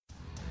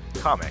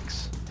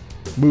Comics.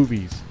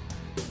 Movies.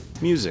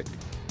 Music.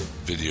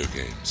 Video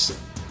games.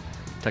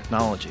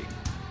 Technology.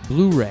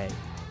 Blu-ray.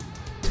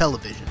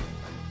 Television.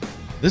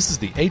 This is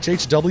the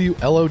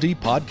HHW LOD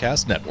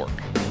Podcast Network.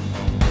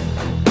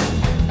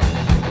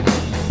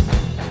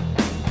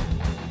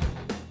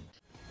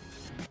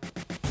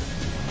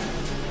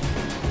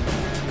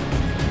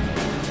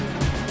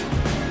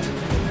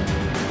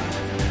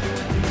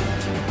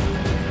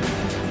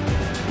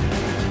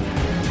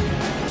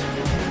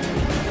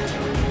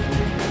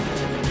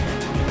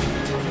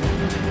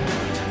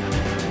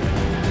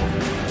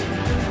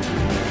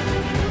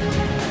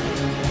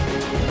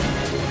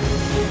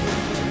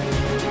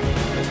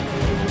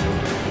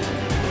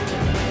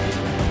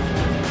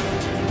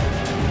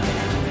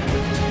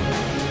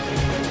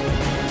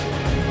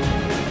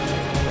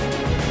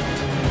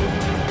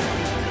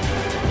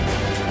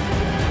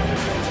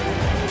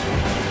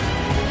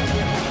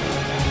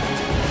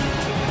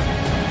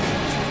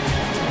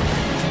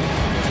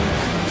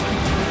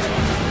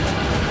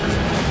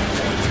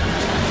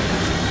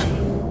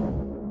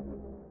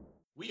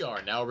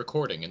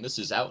 Recording, and this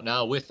is Out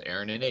Now with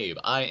Aaron and Abe.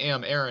 I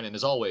am Aaron, and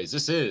as always,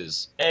 this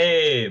is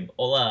Abe.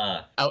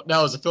 Hola. Out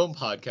Now is a film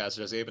podcast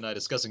as Abe and I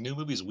discussing new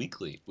movies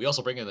weekly. We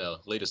also bring in the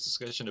latest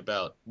discussion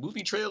about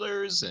movie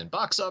trailers and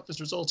box office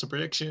results and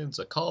predictions,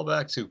 a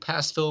callback to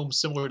past films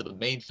similar to the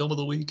main film of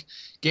the week,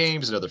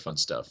 games, and other fun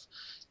stuff.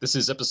 This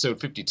is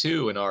episode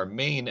 52, and our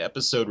main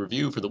episode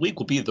review for the week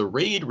will be The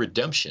Raid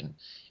Redemption.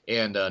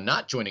 And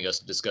not joining us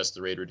to discuss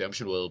The Raid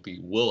Redemption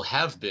will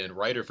have been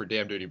writer for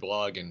Damn Dirty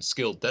Blog and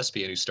skilled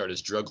thespian who starred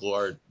as drug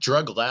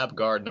lab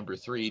guard number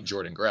 3,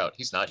 Jordan Grout.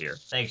 He's not here.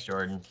 Thanks,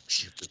 Jordan.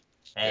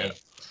 Hey. Yeah.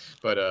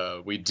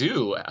 But we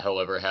do,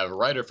 however, have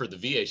writer for the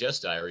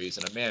VHS Diaries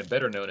and a man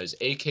better known as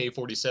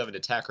AK-47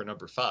 Attacker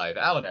number 5,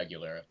 Alan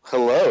Aguilera.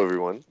 Hello,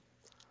 everyone.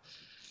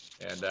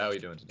 And how are you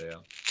doing today,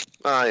 Al?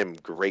 I am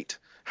great.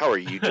 How are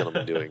you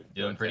gentlemen doing?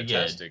 Doing pretty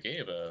fantastic.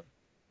 Abe,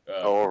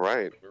 all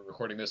right. We're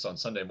recording this on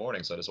Sunday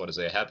morning, so I just want to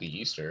say Happy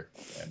Easter,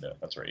 and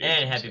that's right.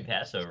 And Happy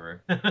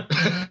Passover.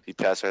 He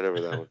passed right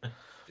over that one.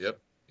 Yep,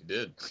 he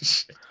did.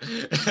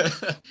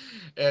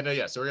 And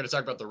so we're going to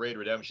talk about The Raid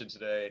Redemption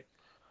today.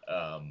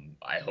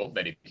 I hope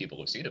many people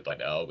have seen it by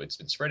now. It's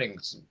been spreading.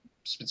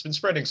 It's been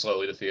spreading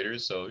slowly to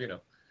theaters, so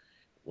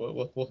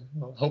we'll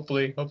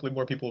hopefully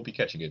more people will be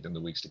catching it in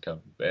the weeks to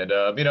come. And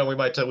we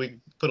might we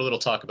put a little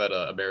talk about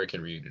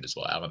American Reunion as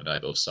well. Alan and I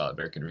both saw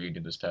American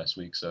Reunion this past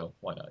week, so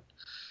why not?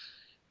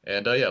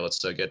 And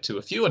let's get to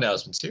a few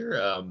announcements here.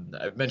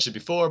 I've mentioned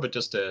before, but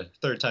just a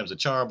third time's a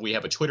charm. We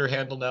have a Twitter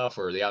handle now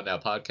for the Out Now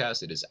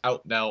podcast. It is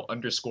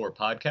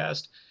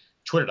outnow_podcast.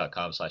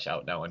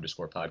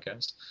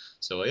 Twitter.com/outnow_podcast.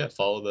 So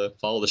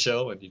follow the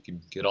show, and you can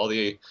get all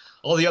the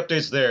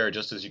updates there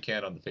just as you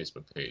can on the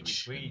Facebook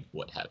page. Sweet.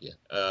 What have you?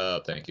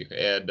 Thank you.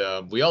 And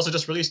we also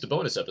just released a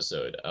bonus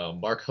episode.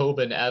 Mark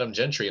Hoban, Adam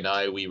Gentry,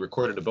 and we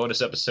recorded a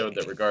bonus episode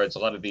that regards a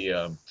lot of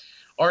the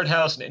art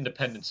house and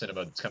independent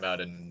cinema that's come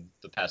out in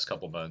the past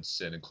couple months,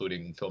 and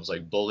including films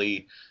like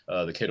Bully,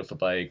 The Kid with a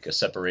Bike, A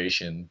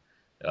Separation,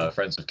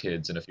 Friends of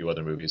Kids, and a few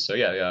other movies. So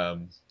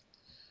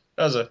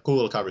that was a cool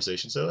little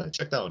conversation. So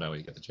check that one out when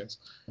you get the chance.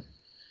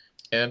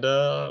 And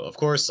of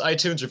course,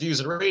 iTunes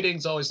reviews and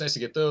ratings. Always nice to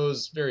get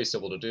those. Very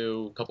simple to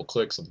do. A couple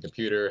clicks on the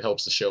computer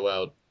helps the show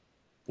out.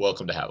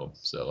 Welcome to have them.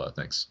 So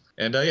thanks.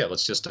 And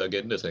let's just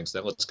get into things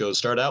then. Let's go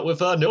start out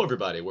with Know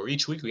Everybody, where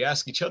each week we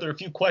ask each other a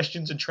few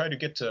questions and try to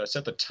get to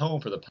set the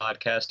tone for the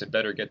podcast and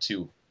better get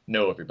to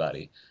know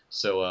everybody.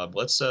 So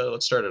let's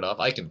start it off.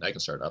 I can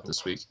start off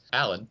this week.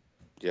 Alan.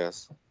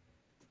 Yes.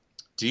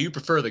 Do you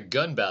prefer the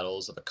gun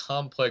battles of a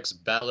complex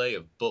ballet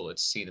of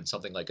bullets seen in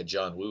something like a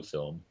John Woo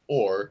film,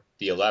 or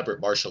the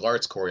elaborate martial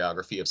arts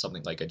choreography of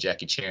something like a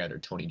Jackie Chan or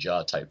Tony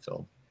Jaa type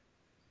film?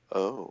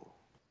 Oh.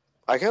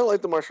 I kind of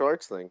like the martial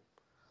arts thing.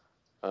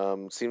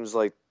 Seems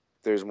like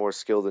there's more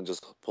skill than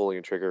just pulling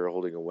a trigger or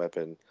holding a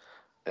weapon.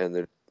 And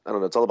I don't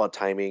know, it's all about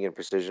timing and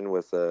precision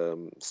with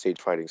stage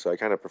fighting. So I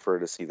kind of prefer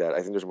to see that. I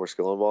think there's more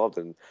skill involved,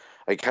 and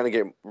I kind of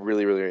get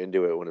really, really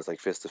into it when it's like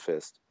fist to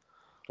fist.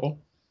 Cool.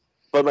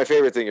 But my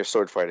favorite thing is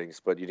sword fightings,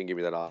 but you didn't give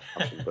me that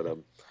option. But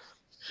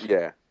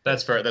yeah.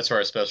 That's for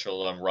our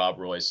special Rob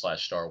Roy /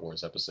 Star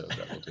Wars episode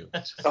that we'll do.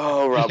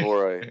 Oh, Rob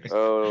Roy.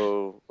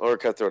 Oh, or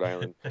Cutthroat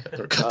Island.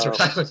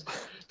 Cutthroat Island.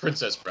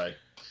 Princess Bride.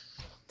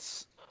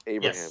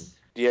 Abraham. Yes.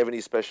 Do you have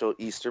any special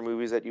Easter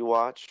movies that you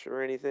watch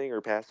or anything,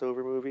 or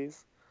Passover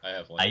movies? I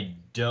have one. I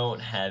don't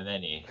have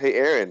any. Hey,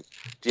 Aaron,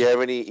 do you have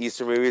any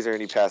Easter movies or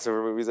any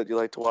Passover movies that you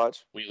like to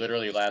watch? We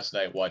literally last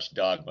night watched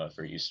Dogma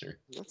for Easter.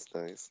 That's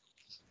nice.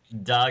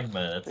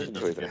 Dogma, that's a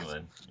Enjoy good that.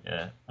 one.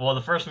 Yeah. Well,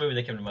 the first movie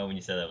that came to mind when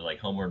you said that was like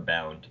Homeward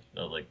Bound.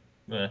 I was like,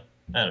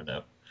 I don't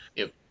know.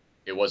 It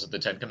wasn't the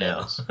Ten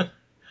Commandments. No.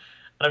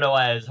 I don't know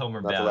why I was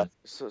Homeward Not the Bound.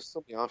 last,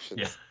 so many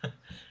options. Yeah.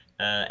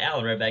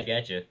 Alan, right back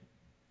at you.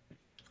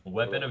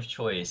 Weapon of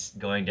choice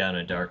going down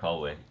a dark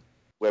hallway.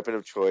 Weapon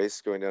of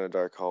choice going down a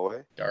dark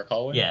hallway. Dark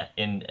hallway? Yeah,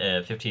 in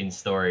a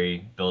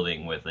 15-story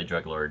building with a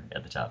drug lord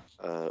at the top.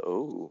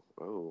 Oh,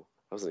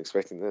 I wasn't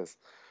expecting this.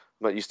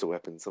 I'm not used to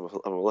weapons. I'm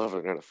a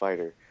lover, not a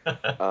fighter.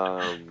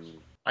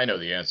 I know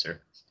the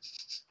answer.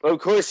 Of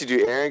course you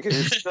do, Aaron, because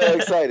you're so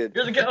excited.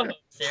 You're the co-host,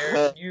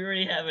 Aaron. You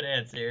already have an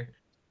answer.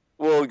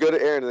 Well, go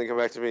to Aaron and then come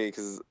back to me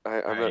because I'm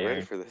Alright, not ready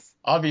Aaron. for this.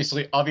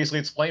 Obviously,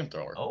 it's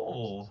flamethrower.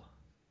 Oh.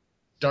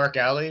 Dark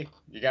alley.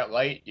 You got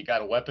light. You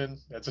got a weapon.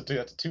 That's a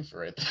twofer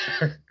right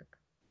there.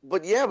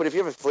 But if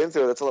you have a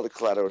flamethrower, that's a lot of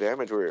collateral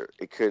damage where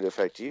it could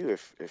affect you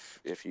if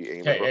you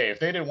aim. Hey, if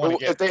they didn't want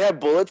to If get, they have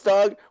bullets,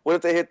 dog, what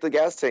if they hit the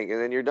gas tank and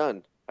then you're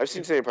done? I've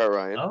seen Saving Private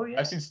Ryan. Oh yeah.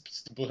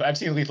 I've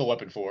seen Lethal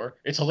Weapon 4.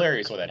 It's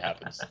hilarious when that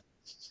happens.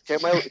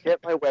 Can't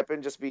my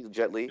weapon just be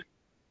Jet Li?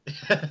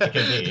 It could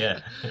be, yeah.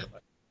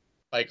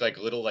 like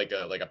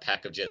a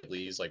pack of Jet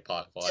Li's like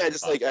pot. Yeah,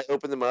 just like I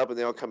open them up and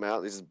they all come out.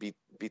 And they just beat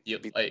You,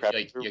 the like, crap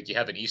like, through. you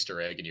have an Easter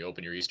egg and you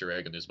open your Easter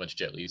egg and there's a bunch of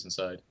Jet Li's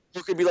inside.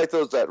 It could be like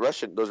those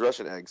Russian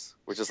eggs,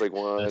 which is like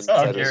one. Those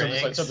side okay,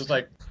 of- so there's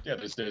like there's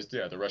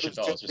the Russian There's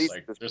dolls Jet just Li's,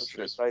 like there's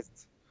there's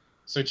sizes.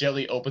 so Jet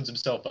Li opens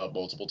himself up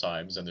multiple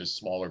times and there's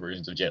smaller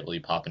versions of Jet Li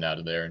popping out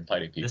of there and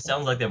fighting people. This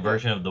sounds like the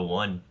version of the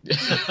one.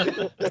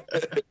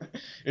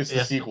 It's the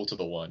Yeah. sequel to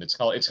the one. It's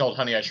called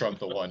Honey I Shrunk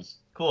the One.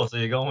 Cool, so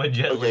you're going with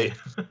Jet Okay. Li.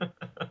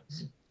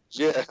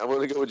 Yeah, I'm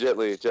gonna go with Jet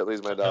Li. Jet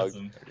Li's my dog.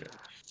 Awesome.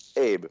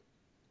 Abe,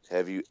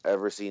 have you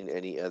ever seen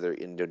any other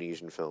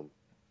Indonesian film?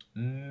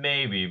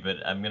 Maybe, but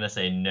I'm gonna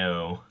say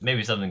no.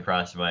 Maybe something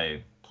crossed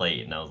my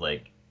plate and I was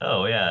like,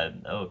 oh yeah,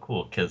 oh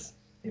cool, because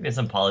maybe in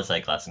some poli-sci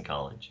class in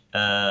college.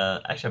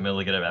 Actually, I'm gonna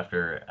look it up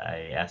after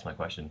I ask my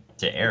question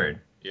to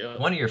Aaron. Yeah.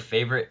 One of your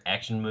favorite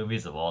action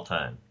movies of all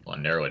time Want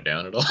to narrow it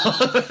down at all?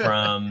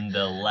 from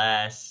the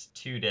last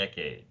 2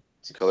 decades.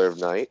 Color of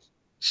Night.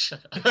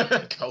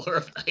 Color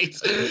of Night.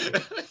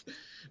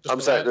 I'm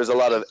sorry, there's a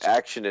lot of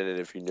action in it,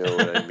 if you know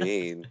what I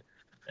mean.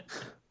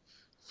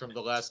 From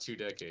the last 2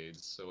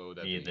 decades. So what would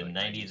that The be? Like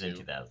 90s and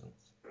 92?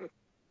 2000s.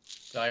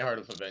 Die Hard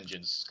with a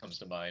Vengeance comes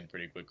to mind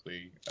pretty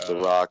quickly. The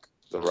Rock.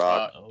 The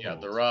Rock. Yeah,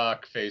 Oh. The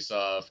Rock, Face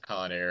Off,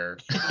 Con Air,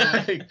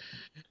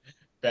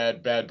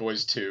 Bad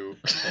Boys 2.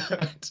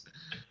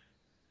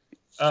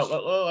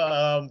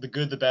 The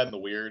Good, the Bad, and the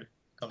Weird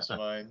comes to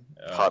mind.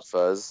 Hot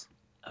Fuzz.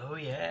 Oh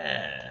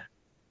yeah.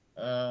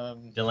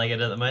 Um, Didn't like it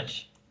that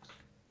much?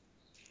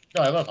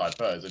 no, I love Hot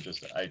Fuzz.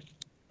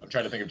 I'm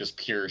trying to think of just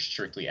pure,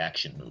 strictly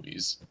action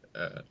movies.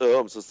 Oh,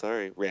 I'm so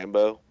sorry.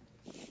 Rambo.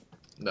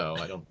 No,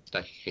 I don't.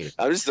 I hate it.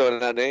 I'm just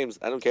throwing out names.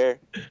 I don't care.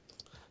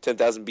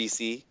 10,000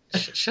 BC.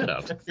 Shut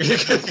up.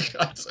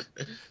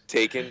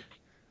 Taken.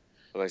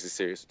 I'm actually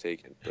serious with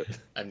Taken. But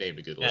I've named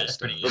a good Yeah, that's list.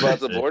 pretty what about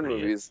the That's Bourne pretty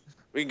good. movies?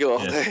 We can go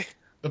all Yeah. day.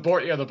 The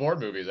Bourne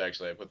movies,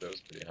 actually, I put those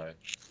pretty high.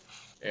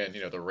 And,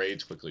 the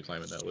Raid's quickly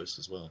climbing that list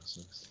as well.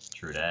 So.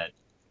 True that.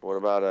 What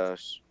about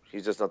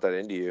he's just not that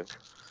into you.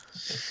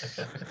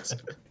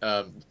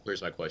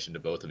 Here's my question to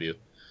both of you.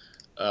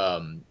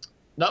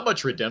 Not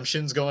much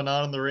redemptions going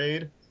on in The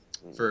Raid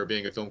for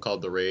being a film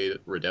called The Raid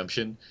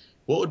Redemption.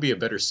 What would be a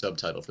better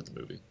subtitle for the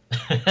movie?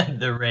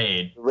 The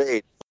Raid.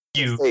 Raid.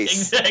 You.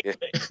 Face. Exactly.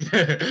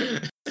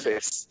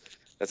 Face.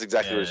 That's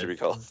exactly what it should be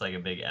called. It's like a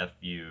big F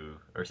you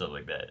or something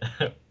like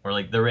that. Or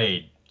like The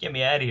Raid. Get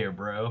me out of here,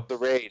 bro. The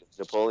Raid.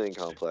 Napoleon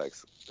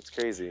Complex. It's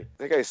crazy.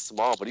 That guy's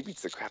small, but he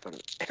beats the crap out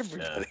of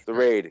everybody. Yeah. The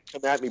Raid.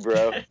 Come at me,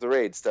 bro. The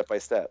Raid. Step by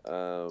step.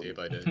 Day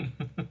by day.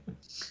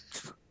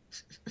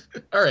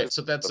 All right,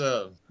 so that's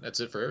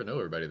it for know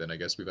everybody. Then I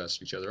guess we've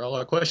asked each other all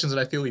our questions, and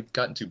I feel we've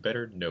gotten to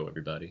better know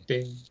everybody.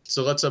 Ding.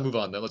 So let's move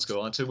on. Then let's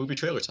go on to movie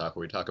trailer talk,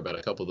 where we talk about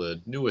a couple of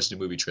the newest new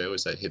movie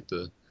trailers that hit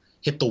the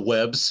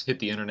webs, hit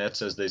the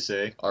internets, as they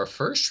say. Our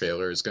first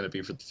trailer is going to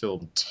be for the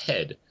film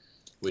Ted,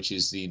 which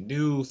is the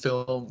new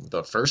film,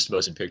 the first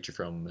motion picture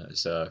from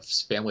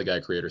Family Guy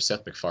creator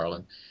Seth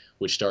MacFarlane,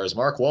 which stars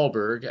Mark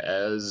Wahlberg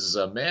as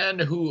a man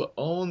who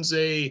owns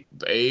a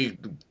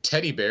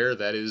teddy bear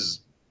that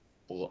is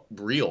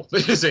real.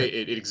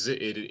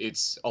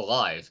 It's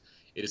alive.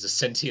 It is a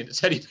sentient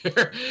teddy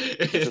bear.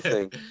 It's a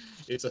thing.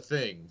 It's a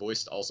thing,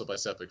 voiced also by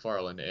Seth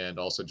MacFarlane, and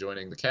also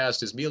joining the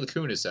cast is Mila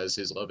Kunis as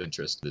his love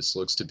interest. This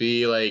looks to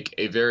be like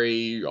a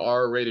very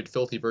R-rated,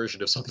 filthy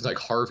version of something like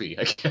Harvey,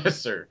 I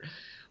guess,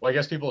 well, I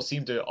guess people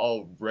seem to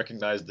all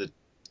recognize the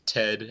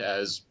Ted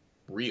as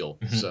real.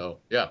 So,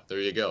 yeah, there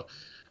you go.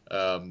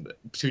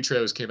 2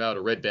 trailers came out.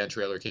 A Red Band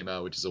trailer came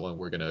out, which is the one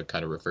we're going to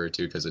kind of refer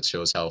to because it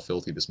shows how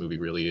filthy this movie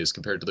really is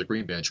compared to the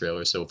Green Band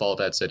trailer. So, with all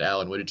that said,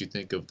 Alan, what did you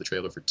think of the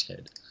trailer for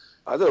Ted?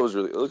 I thought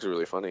it looked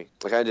really funny.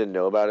 Like, I didn't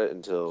know about it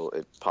until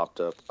it popped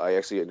up. I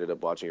actually ended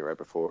up watching it right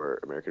before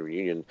American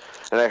Reunion,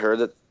 and I heard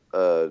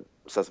that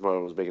Seth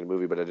MacFarlane was making a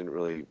movie, but I didn't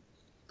really.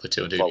 Put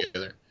 2 and 2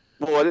 together.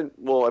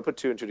 Well, I put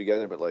 2 and 2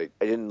 together, but like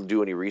I didn't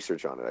do any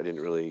research on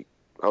it.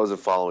 I wasn't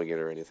following it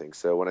or anything.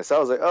 So when I saw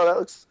it, I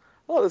was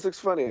like, this looks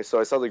funny. So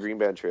I saw the Green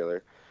Band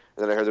trailer,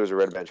 and then I heard there was a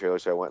Red Band trailer,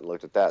 so I went and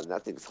looked at that, and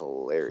that thing's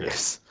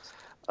hilarious.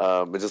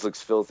 It just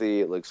looks filthy.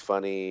 It looks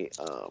funny.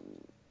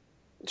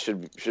 It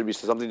should be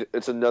something.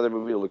 It's another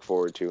movie to look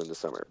forward to in the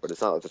summer, but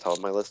it's not at the top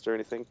of my list or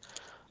anything.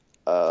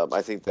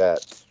 I think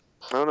that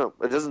I don't know.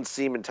 It doesn't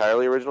seem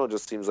entirely original. It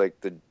just seems like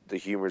the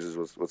humor is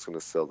what's going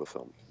to sell the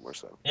film more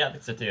so. Yeah, I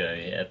think so too.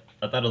 Yeah,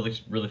 I thought it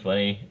looked really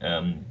funny.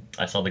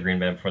 I saw the Green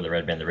Band before the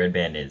Red Band. The Red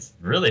Band is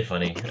really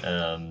funny.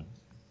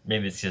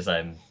 maybe it's because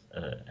I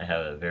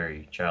have a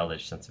very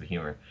childish sense of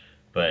humor.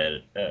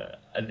 But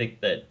I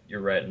think that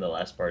you're right in the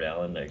last part,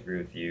 Alan. I agree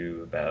with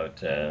you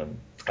about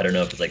I don't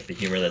know if it's like the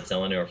humor that's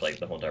selling it or if like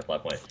the whole entire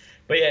plot point.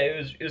 But yeah,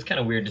 it was kind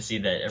of weird to see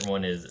that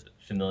everyone is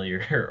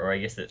familiar, or I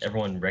guess that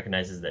everyone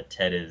recognizes that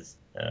Ted is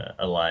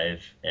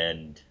alive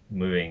and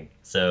moving.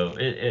 So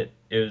it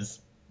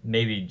was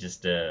maybe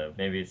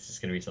it's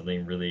just gonna be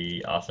something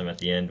really awesome at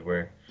the end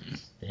where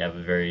they have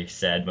a very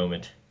sad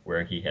moment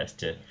where he has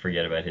to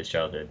forget about his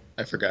childhood.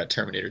 I forgot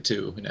Terminator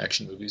 2 in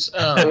action movies.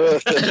 My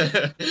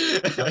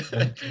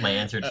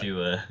answer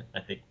to I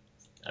think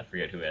I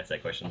forget who asked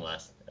that question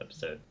last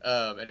episode.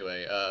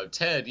 Anyway,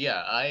 Ted,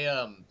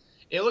 yeah,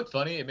 it looked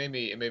funny. It made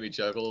me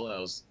chuckle.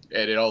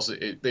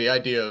 The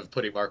idea of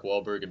putting Mark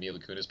Wahlberg and Mila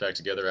Kunis back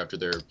together after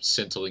their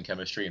scintillating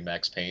chemistry and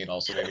Max Payne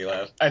also made me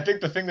laugh. I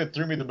think the thing that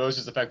threw me the most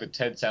is the fact that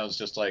Ted sounds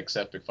just like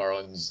Seth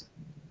MacFarlane's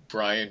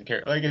Brian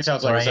character. Like it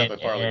sounds like a Seth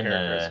MacFarlane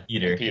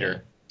character.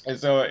 Peter. And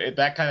so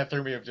that kind of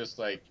threw me of just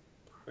like,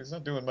 he's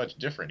not doing much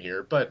different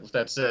here. But with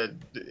that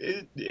said,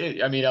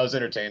 I mean, I was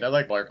entertained. I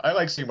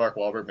like seeing Mark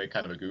Wahlberg make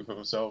kind of a goof of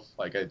himself.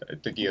 Like I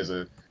think he has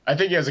a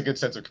good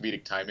sense of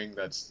comedic timing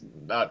that's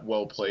not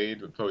well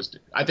played.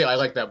 I think I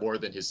like that more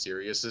than his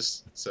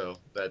seriousness. So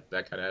that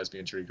kind of has me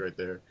intrigued right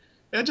there.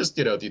 And just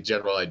the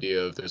general idea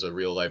of there's a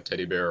real life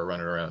teddy bear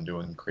running around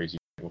doing crazy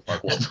shit with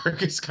Mark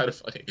Wahlberg is kind of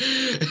funny.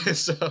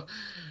 So.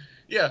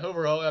 Yeah,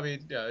 overall, I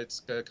mean, yeah,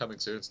 it's coming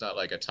soon. It's not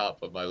like a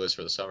top of my list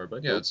for the summer,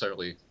 but yeah, it's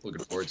certainly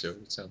looking forward to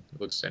it. It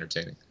looks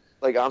entertaining.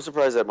 Like, I'm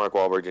surprised that Mark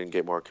Wahlberg didn't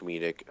get more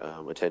comedic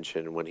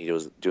attention when he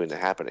was doing The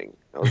Happening.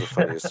 That was the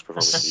funniest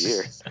performance of the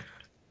year.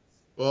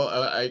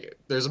 Well,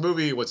 there's a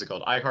movie, what's it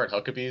called? I Heart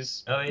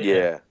Huckabees. Oh,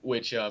 Yeah.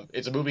 Which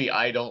it's a movie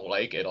I don't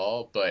like at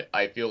all, but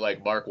I feel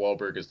like Mark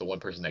Wahlberg is the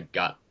one person that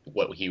got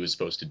what he was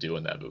supposed to do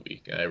in that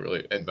movie.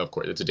 And of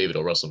course, it's a David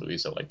O. Russell movie,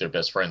 so like they're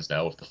best friends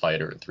now with The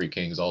Fighter and Three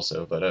Kings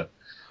also, but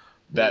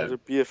That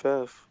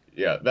BFF.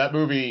 Yeah, that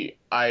movie,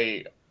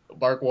 I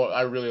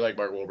really like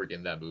Mark Wahlberg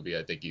in that movie.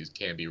 I think he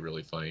can be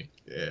really funny,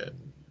 and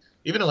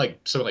even in like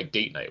something like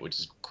Date Night, which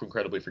is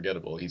incredibly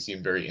forgettable, he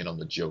seemed very in on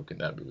the joke in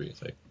that movie.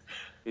 It's like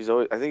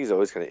I think he's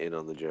always kind of in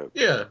on the joke.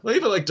 yeah, well,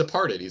 even like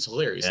Departed, he's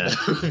hilarious. Yeah. In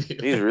that movie.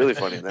 He's really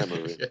funny in that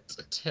movie. Yeah,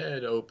 so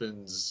Ted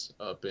opens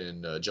up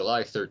in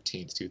July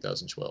 13th,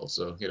 2012.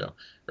 So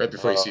right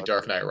before you see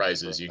Dark Knight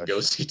Rises, you can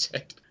go see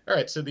Ted. All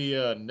right, so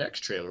the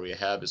next trailer we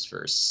have is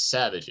for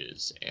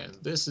Savages, and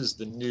this is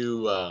the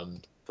new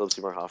Philip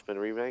Seymour Hoffman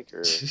remake,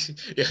 or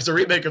yeah, it's a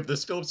remake of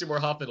this Philip Seymour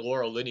Hoffman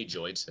Laura Linney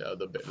joint,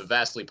 the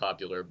vastly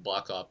popular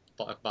box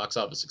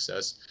office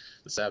success,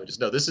 The Savages.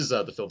 No, this is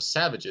the film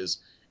Savages.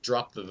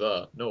 Drop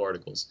no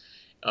articles.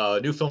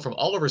 New film from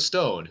Oliver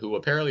Stone, who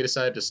apparently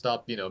decided to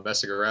stop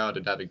messing around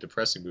and having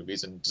depressing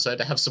movies and decided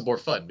to have some more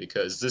fun,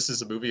 because this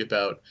is a movie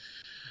about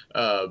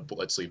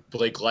let's see,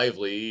 Blake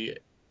Lively.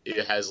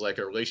 It has like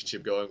a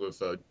relationship going with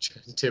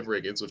Tim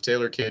Riggins, with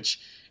Taylor Kitsch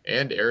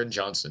and Aaron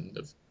Johnson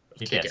of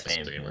Kick-Ass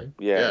fame, right?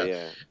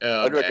 Yeah.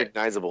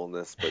 Unrecognizable in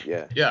this, but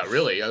yeah. Yeah,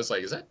 really. I was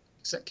like, is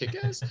that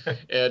Kick-Ass?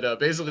 And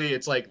basically,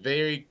 it's like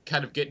they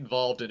kind of get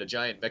involved in a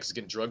giant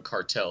Mexican drug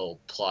cartel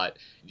plot.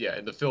 Yeah,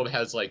 and the film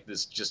has like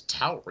this just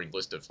towering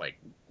list of like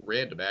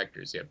random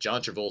actors. You have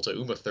John Travolta,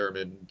 Uma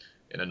Thurman,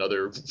 and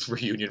another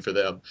reunion for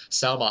them.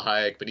 Salma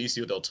Hayek,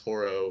 Benicio del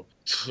Toro,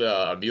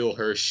 Emile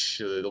Hirsch.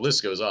 The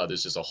list goes on.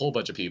 There's just a whole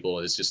bunch of people.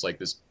 And it's just like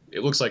this. It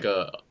looks like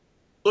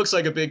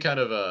a big kind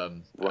of a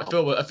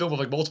film with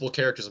like multiple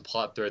characters and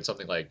plot threads.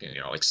 Something like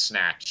like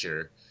Snatch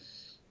or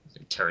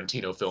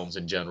Tarantino films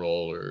in general,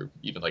 or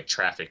even like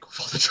Traffic with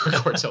all the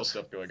drug cartel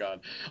stuff going on,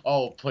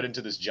 all put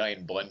into this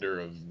giant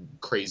blender of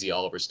crazy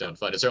Oliver Stone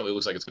fun. It certainly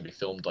looks like it's going to be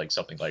filmed like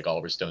something like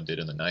Oliver Stone did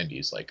in the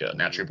 90s, like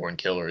Natural Born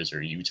Killers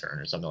or U-Turn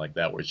or something like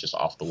that, where it's just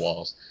off the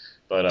walls.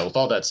 But with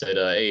all that said,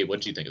 hey,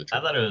 what did you think of the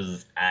trailer? I thought it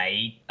was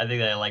I think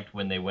that I liked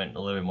when they went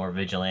a little bit more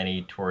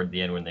vigilante toward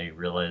the end, when they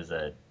realized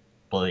that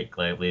Blake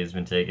Lively has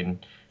been taken.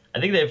 I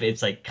think that if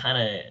it's like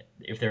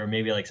if there were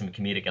maybe like some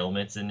comedic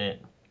elements in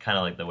it, kind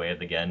of like The Way of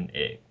the Gun,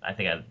 I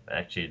think I'd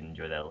actually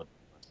enjoy that a little.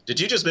 Did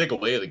you just make a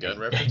Way of the Gun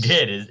reference? I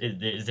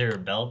did. Is there a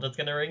bell that's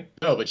gonna ring?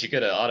 No, but you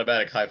get an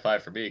automatic high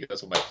five for me, because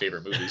that's one of my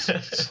favorite movies.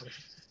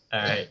 All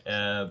right,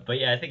 but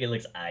yeah, I think it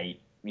looks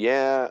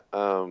Yeah,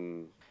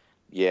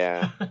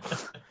 yeah.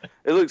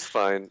 It looks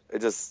fine.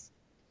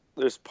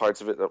 There's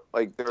parts of it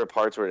like there are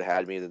parts where it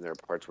had me, and then there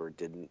are parts where it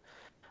didn't.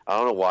 I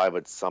don't know why,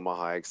 but Salma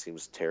Hayek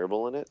seems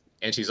terrible in it.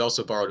 And she's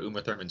also borrowed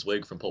Uma Thurman's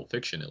wig from Pulp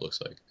Fiction, it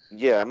looks like.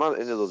 Yeah, I'm not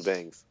into those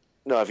bangs.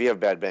 No, if you have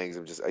bad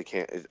bangs, I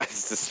can't.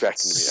 It's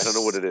distracting me. I don't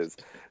know what it is.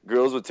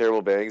 Girls with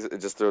terrible bangs, it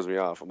just throws me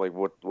off. I'm like,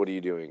 what are you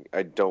doing?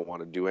 I don't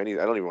want to do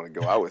anything. I don't even want to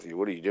go out with you.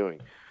 What are you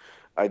doing?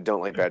 I don't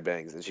like bad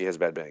bangs, and she has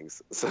bad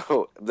bangs.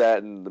 So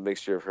that and the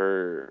mixture of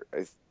her,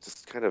 it's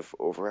just kind of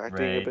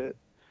overacting a bit.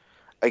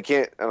 I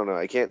don't know.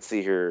 I can't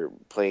see her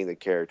playing the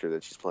character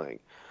that she's playing.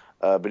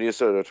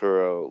 Benicio del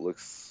Toro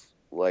looks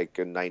like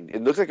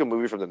it looks like a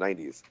movie from the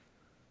 90s.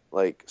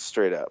 Like,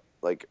 straight up.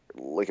 Like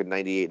a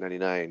 98,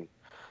 99.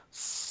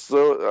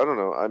 So, I don't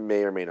know. I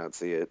may or may not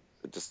see it.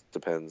 It just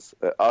depends.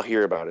 I'll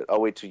hear about it.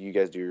 I'll wait till you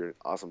guys do your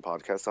awesome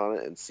podcast on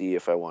it and see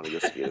if I want to go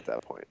see it at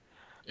that point.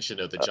 You should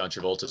note that John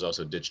Travolta's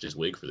also ditched his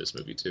wig for this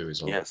movie too.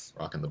 He's all Yes.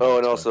 rocking the. Oh,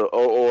 and bow tie. also,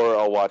 or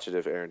I'll watch it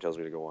if Aaron tells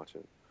me to go watch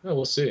it, Oh,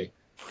 we'll see.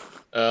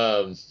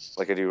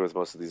 like I do with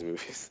most of these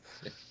movies.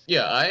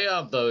 Yeah,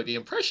 I the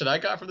impression I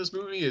got from this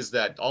movie is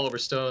that Oliver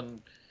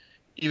Stone,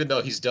 even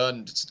though he's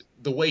done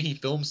the way he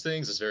films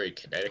things is very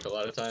kinetic a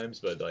lot of times,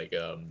 but like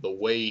the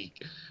way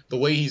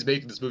he's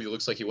making this movie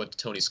looks like he went to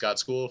Tony Scott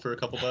school for a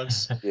couple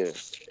months, Yeah.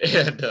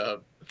 and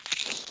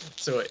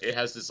so it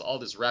has all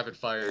this rapid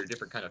fire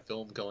different kind of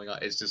film going on.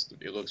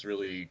 It looks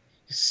really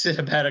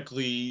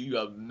cinematically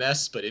a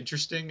mess but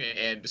interesting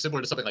and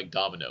similar to something like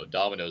Domino.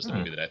 Domino is the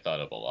movie that I thought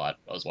of a lot.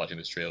 I was watching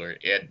this trailer,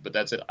 but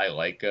that's it. I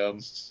like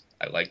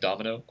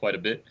Domino quite a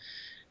bit.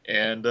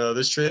 And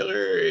this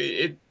trailer,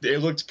 it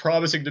looked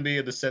promising to me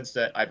in the sense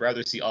that I'd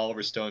rather see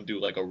Oliver Stone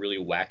do like a really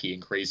wacky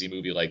and crazy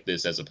movie like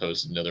this as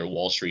opposed to another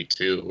Wall Street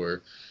 2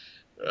 or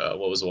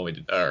what was the one we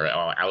did, or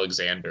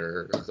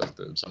Alexander, or like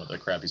some of the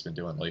crap he's been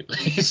doing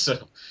lately. So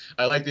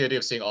I like the idea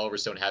of seeing Oliver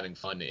Stone having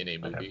fun in a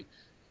movie,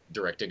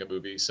 directing a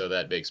movie. So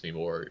that makes me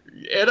more.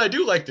 And I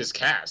do like this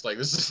cast. Like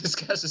this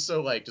cast is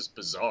so like just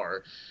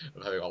bizarre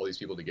of having all these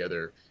people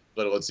together.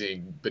 Let alone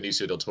seeing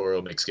Benicio del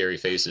Toro make scary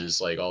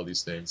faces, like all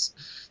these things.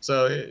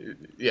 So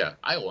yeah,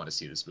 I want to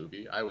see this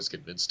movie. I was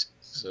convinced.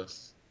 So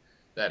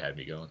that had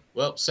me going.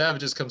 Well,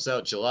 Savages comes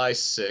out July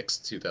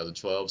 6th,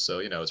 2012, so,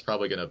 it's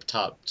probably going to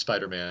top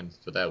Spider-Man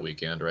for that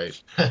weekend,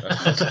 right?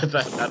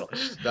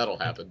 That'll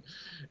happen.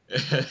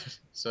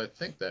 So I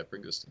think that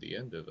brings us to the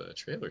end of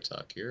trailer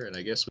talk here, and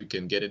I guess we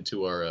can get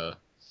into our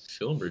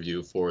film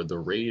review for The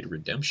Raid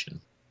Redemption.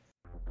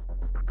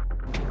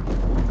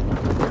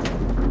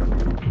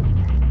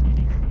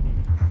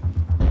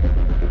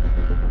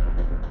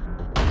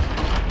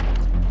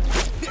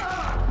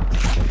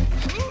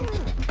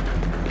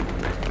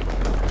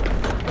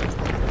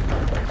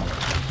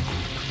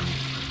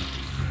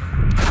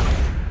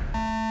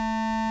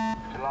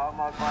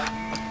 Selamat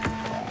pagi.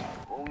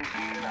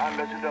 Mungkin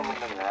Anda sudah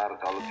mendengar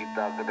kalau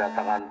kita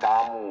kedatangan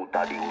tamu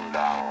tak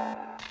diundang.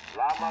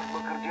 Selamat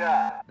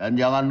bekerja. Dan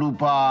jangan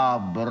lupa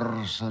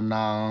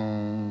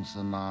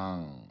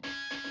bersenang-senang.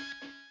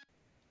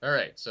 All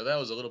right, so that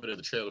was a little bit of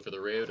the trailer for The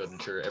Raid. I'm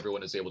sure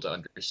everyone is able to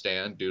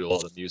understand due to all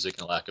the music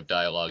and lack of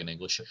dialogue in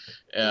English.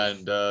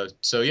 And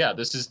so, yeah,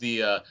 this is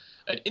an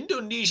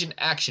Indonesian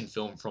action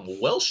film from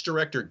Welsh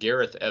director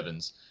Gareth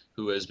Evans,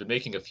 who has been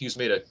making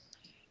made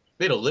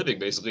a living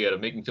basically out of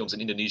making films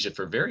in Indonesia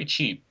for very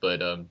cheap,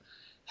 but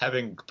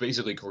having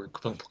basically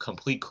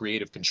complete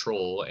creative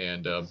control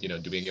and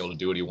being able to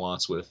do what he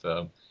wants with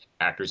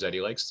actors that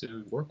he likes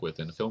to work with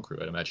in the film crew,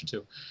 I'd imagine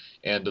too.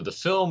 And the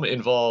film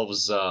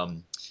involves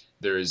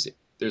there's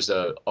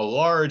a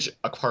large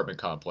apartment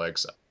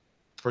complex,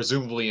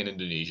 presumably in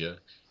Indonesia.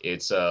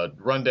 It's a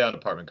rundown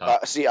apartment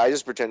complex. See, I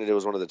just pretended it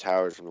was one of the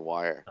towers from The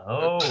Wire.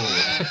 Oh.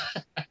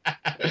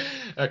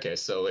 Okay,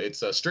 so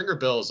it's Stringer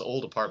Bell's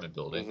old apartment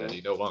building that he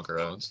no longer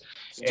owns.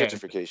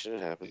 Gentrification,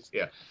 it happens.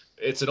 Yeah,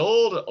 it's an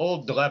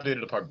old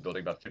dilapidated apartment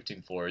building, about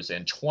 15 floors,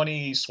 and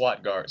 20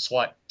 Swatties.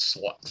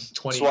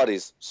 20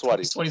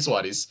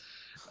 Swatties.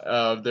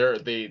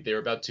 They're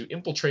about to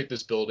infiltrate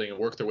this building and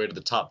work their way to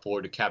the top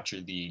floor to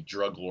capture the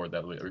drug lord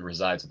that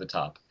resides at the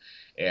top.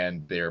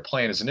 And their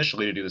plan is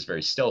initially to do this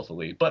very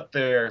stealthily, but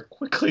they're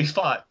quickly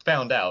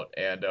found out,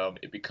 and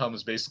it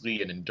becomes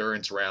basically an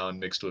endurance round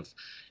mixed with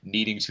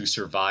needing to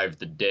survive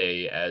the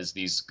day, as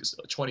these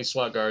 20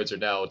 SWAT guards are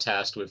now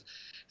tasked with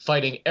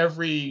fighting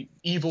every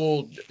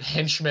evil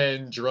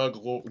henchman, drug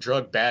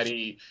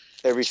baddie,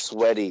 every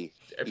sweaty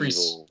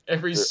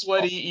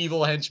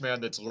evil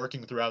henchman that's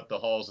lurking throughout the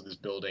halls of this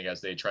building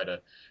as they try to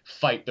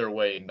fight their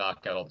way and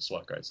knock out all the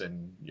SWAT guards.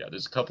 And yeah,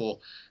 there's a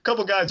couple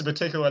guys in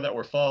particular that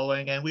we're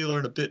following, and we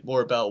learn a bit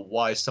more about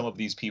why some of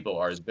these people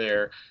are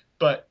there.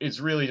 But it's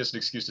really just an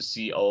excuse to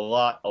see a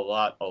lot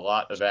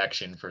of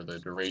action for the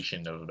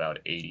duration of about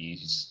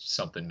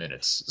 80-something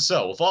minutes.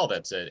 So with all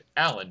that said,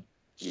 Alan,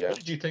 what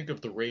did you think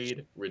of The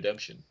Raid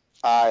Redemption?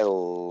 I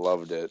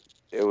loved it.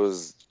 It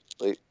was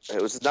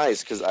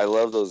nice because I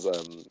love those.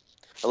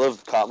 I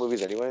love cop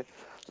movies anyway.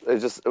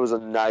 It was a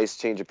nice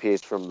change of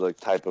pace from the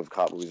type of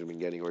cop movies we've been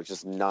getting, where it's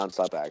just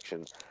nonstop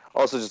action.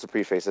 Also, just to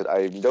preface it,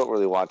 I don't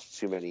really watch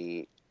too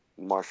many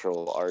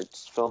martial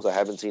arts films. I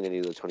haven't seen any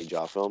of the Tony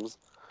Jaa films.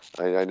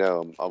 I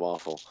know I'm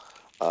awful.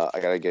 I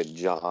gotta get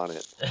Jaa on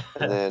it.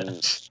 And then,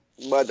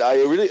 but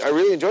I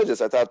really enjoyed this.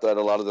 I thought that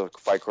a lot of the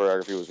fight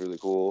choreography was really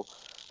cool.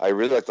 I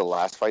really liked the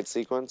last fight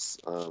sequence.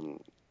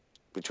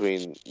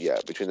 Between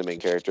the main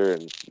character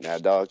and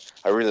Mad Dog.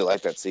 I really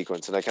liked that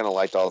sequence, and I kind of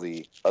liked all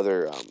the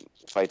other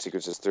fight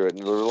sequences through it.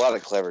 And there were a lot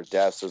of clever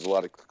deaths. There was a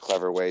lot of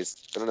clever ways.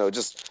 I don't know, it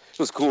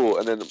was cool.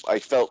 And then I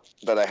felt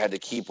that I had to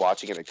keep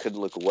watching it. I couldn't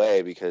look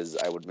away because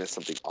I would miss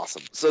something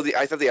awesome. So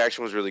I thought the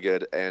action was really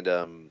good, and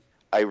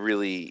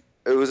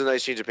it was a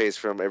nice change of pace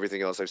from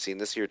everything else I've seen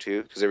this year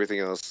too. Because everything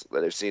else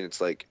that I've seen, it's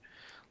like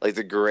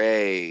The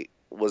Gray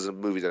was a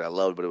movie that I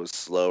loved, but it was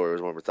slower. It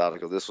was more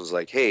methodical. This was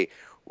like, hey,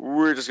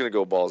 we're just going to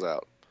go balls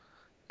out.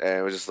 and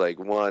it was just like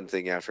one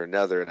thing after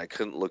another, and I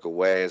couldn't look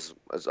away. As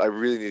I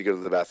really needed to go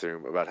to the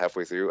bathroom about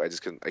halfway through. I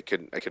just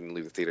couldn't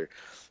leave the theater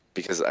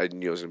because I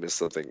knew I was gonna miss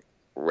something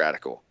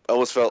radical. I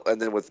almost felt,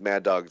 and then with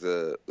Mad Dog,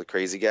 the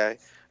crazy guy,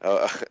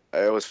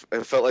 I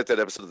felt like that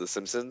episode of The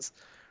Simpsons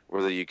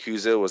where the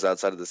Yakuza was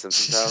outside of the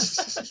Simpsons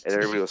house and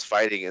everybody was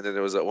fighting, and then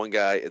there was that one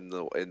guy in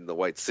the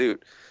white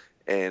suit,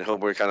 and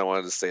Homer kind of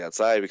wanted to stay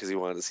outside because he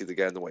wanted to see the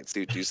guy in the white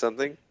suit do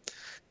something.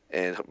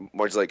 And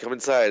Marge's like, come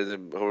inside. And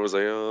then Homer was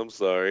like, oh, I'm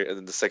sorry. And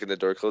then the second the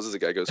door closes, the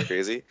guy goes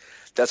crazy.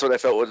 That's what I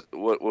felt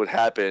would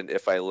happen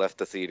if I left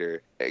the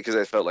theater, because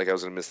I felt like I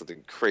was going to miss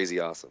something crazy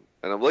awesome.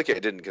 And I'm lucky I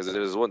didn't, because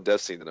there was one death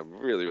scene that I'm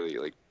really, really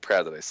like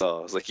proud that I saw.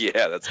 I was like,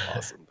 yeah, that's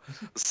awesome.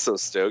 I was so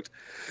stoked.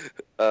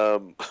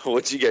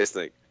 What do you guys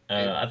think?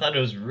 I thought it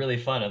was really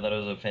fun. I thought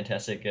it was a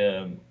fantastic,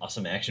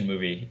 awesome action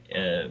movie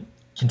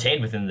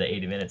contained within the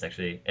 80 minutes,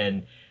 actually.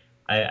 And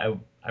I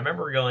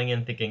remember going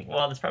in thinking,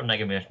 well, there's probably not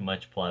going to be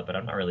much plot, but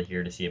I'm not really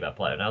here to see about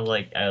plot. And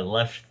I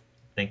left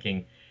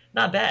thinking,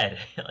 not bad.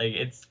 Like,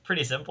 it's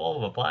pretty simple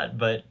of a plot,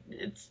 but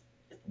it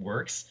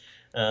works.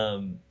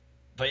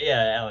 But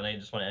yeah, Alan, I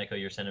just want to echo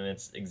your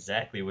sentiments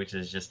exactly, which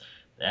is just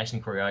the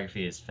action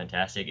choreography is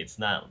fantastic. It's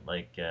not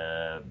like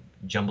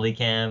Jumbly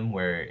Cam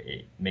where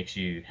it makes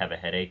you have a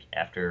headache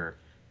after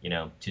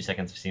 2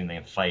 seconds of seeing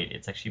them fight.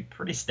 It's actually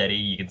pretty steady.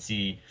 You can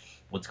see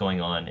what's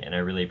going on, and I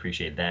really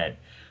appreciate that.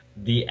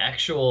 The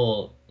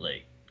actual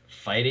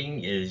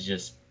fighting is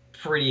just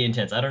pretty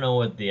intense. I don't know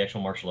what the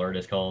actual martial art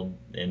is called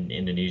in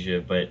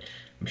Indonesia, but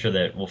I'm sure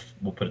that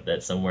we'll put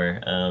that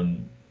somewhere.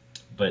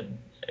 But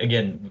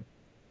again,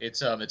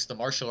 it's the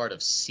martial art of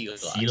Silat.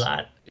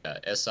 Silat? Yeah,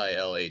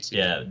 Silat.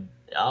 Yeah.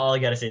 All I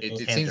gotta say,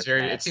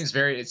 it seems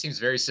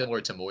very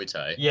similar to Muay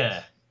Thai.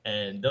 Yeah,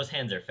 and those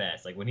hands are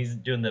fast. Like when he's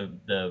doing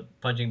the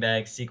punching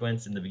bag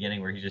sequence in the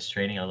beginning where he's just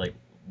training, I was like,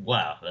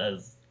 wow, that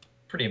was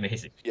pretty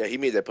amazing. Yeah, he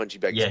made that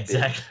punching bag. Yeah,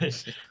 exactly.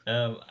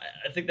 I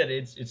think that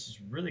it's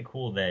really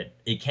cool that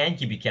it can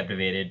keep you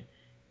captivated,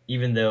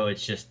 even though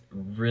it's just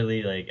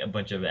really like a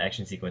bunch of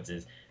action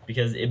sequences,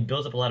 because it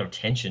builds up a lot of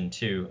tension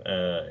too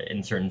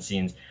in certain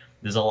scenes.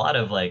 There's a lot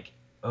of like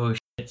oh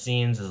shit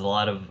scenes. There's a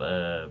lot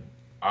of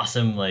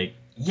awesome like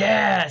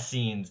yeah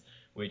scenes,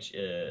 which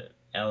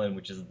Alan,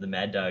 which is the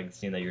Mad Dog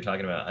scene that you're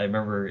talking about. I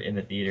remember in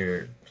the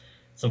theater,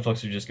 some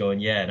folks were just going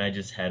yeah, and I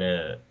just had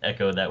to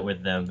echo that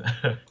with them.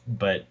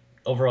 But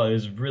overall, it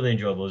was really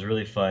enjoyable. It was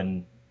really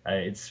fun.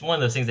 It's one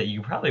of those things that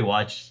you probably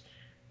watch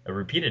a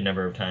repeated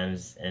number of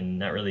times and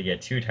not really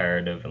get too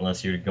tired of,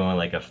 unless you're going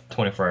like a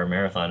 24-hour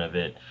marathon of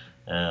it.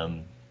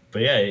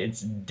 But yeah,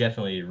 it's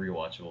definitely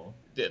rewatchable.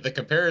 The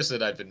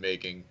comparison I've been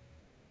making,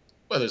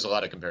 well, there's a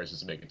lot of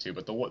comparisons to make it too,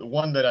 but the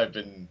one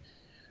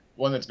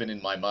that's been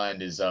in my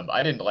mind is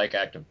I didn't like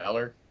Act of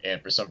Valor,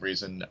 and for some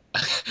reason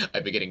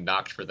I've been getting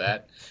knocked for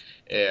that.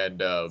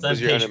 And it's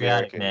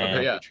unpatriotic,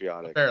 man. Yeah,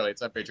 apparently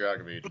it's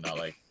unpatriotic of me to not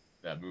like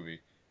that movie.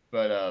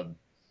 But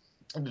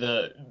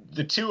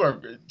the two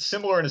are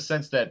similar in a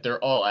sense that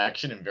they're all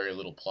action and very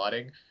little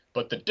plotting.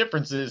 But the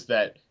difference is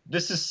that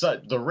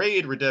The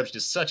Raid Redemption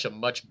is such a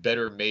much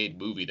better made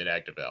movie than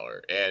Act of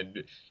Valor,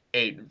 and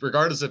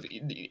regardless of,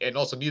 and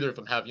also neither of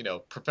them have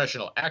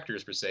professional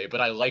actors per se, but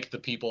I like the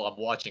people I'm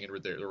watching in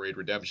The Raid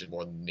Redemption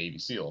more than the Navy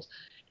SEALs,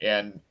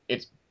 and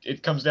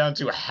it comes down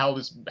to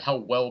how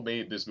well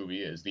made this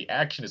movie is. The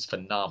action is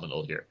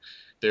phenomenal here.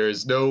 There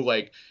is no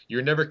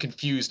you're never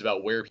confused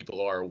about where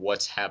people are or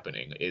what's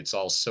happening. It's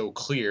all so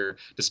clear,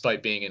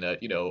 despite being in a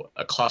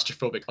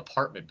claustrophobic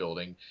apartment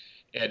building,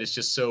 and it's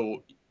just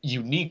so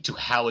unique to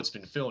how it's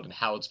been filmed and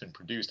how it's been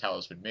produced, how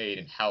it's been made,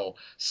 and how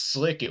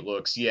slick it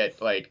looks. Yet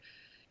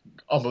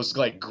almost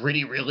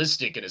gritty,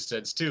 realistic in a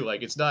sense too.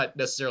 It's not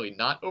necessarily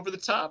not over the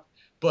top,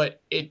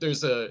 but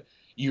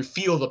you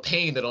feel the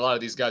pain that a lot of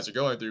these guys are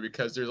going through,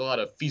 because there's a lot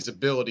of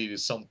feasibility to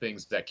some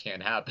things that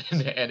can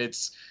happen. And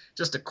it's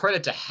just a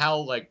credit to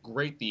how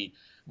great the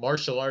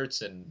martial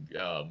arts and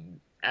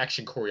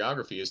action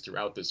choreography is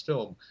throughout this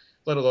film,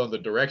 let alone the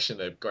direction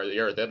that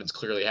Gareth Evans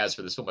clearly has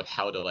for this film of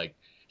how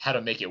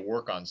to make it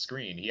work on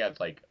screen. He had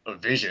a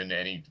vision,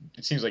 and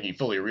it seems like he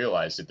fully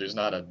realized that there's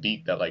not a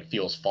beat that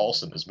feels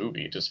false in this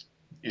movie.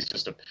 It's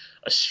just a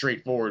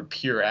straightforward,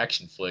 pure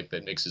action flick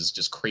that mixes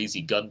just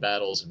crazy gun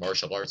battles and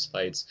martial arts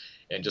fights,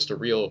 and just a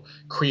real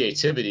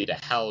creativity to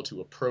how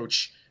to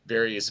approach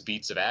various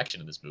beats of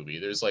action in this movie.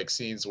 There's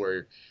scenes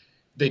where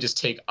they just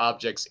take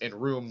objects in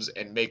rooms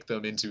and make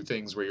them into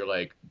things where you're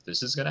like,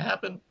 this is gonna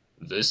happen,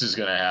 this is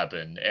gonna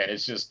happen, and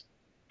it's just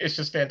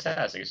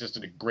fantastic. It's just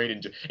a great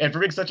and for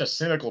being such a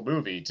cynical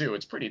movie too,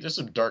 there's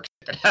some dark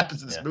shit that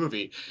happens in this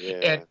movie,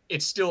 and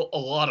it's still a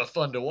lot of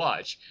fun to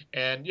watch.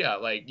 And yeah,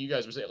 like you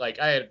guys were saying,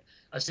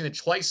 I've seen it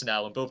twice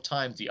now, and both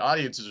times the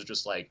audiences are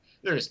just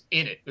there's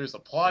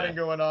the plotting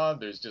going on,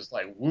 there's just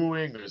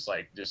wooing, there's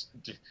just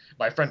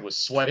my friend was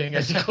sweating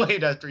as he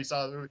claimed after he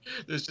saw the movie.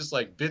 There's just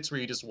bits where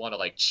you just want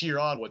to cheer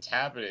on what's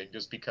happening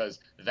just because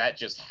that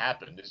just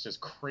happened. It's just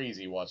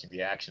crazy watching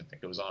the action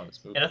that goes on in this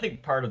movie. And I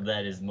think part of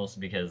that is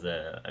mostly because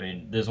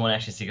there's one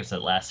action sequence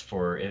that lasts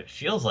for, it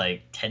feels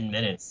like 10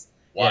 minutes.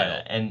 Wow.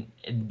 Yeah, and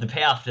the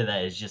payoff to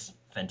that is just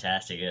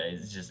fantastic.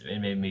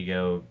 It made me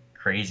go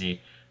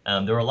crazy.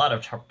 There were a lot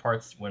of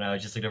parts when I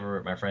was just looking over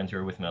at my friends who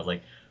were with me. I was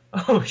like,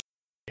 oh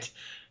shit.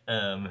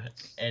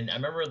 And I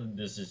remember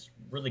there's this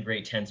really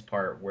great tense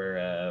part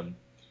where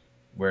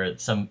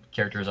some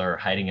characters are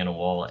hiding in a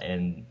wall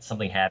and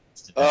something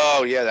happens to them.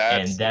 Oh yeah,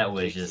 that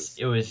was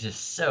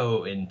just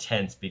so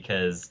intense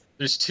because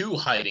there's 2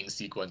 hiding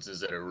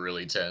sequences that are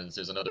really tense.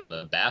 There's another in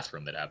the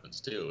bathroom that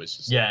happens too. It's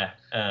just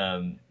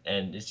and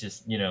it's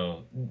just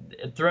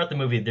throughout the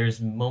movie there's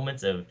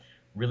moments of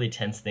really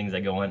tense things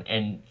that go on,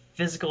 and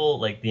physical,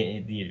 like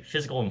the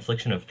physical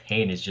infliction of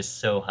pain is just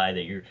so high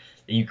that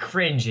you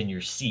cringe in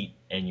your seat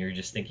and you're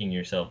just thinking to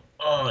yourself,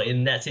 oh,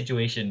 in that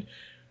situation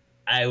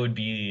I would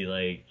be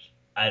like,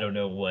 I don't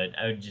know what,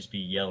 I would just be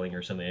yelling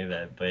or something like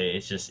that. But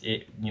it's just,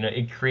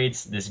 it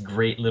creates this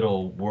great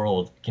little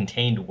world,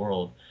 contained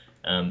world.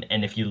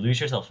 And if you lose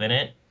yourself in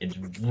it, it's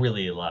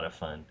really a lot of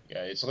fun.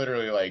 Yeah, it's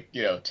literally like,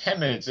 10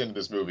 minutes into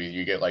this movie,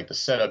 you get like the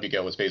setup, you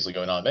get what's basically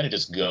going on, then it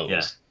just goes.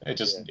 Yeah. It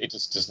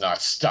just does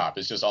not stop.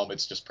 It's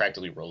just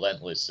practically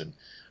relentless and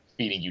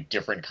feeding you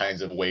different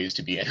kinds of ways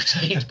to be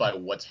entertained by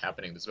what's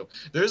happening in this movie.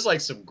 There's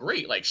like some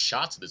great like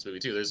shots of this movie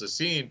too. There's a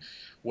scene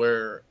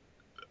where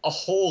a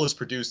hole is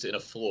produced in a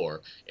floor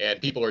and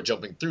people are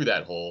jumping through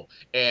that hole,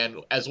 and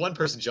as one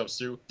person jumps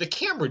through, the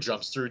camera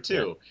jumps through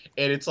too.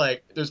 And it's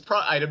like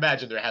I'd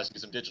imagine there has to be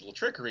some digital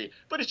trickery,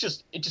 but it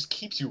just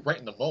keeps you right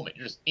in the moment.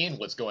 You're just in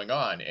what's going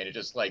on, and it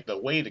just, like, the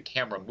way the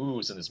camera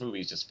moves in this movie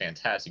is just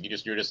fantastic.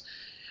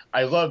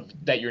 I love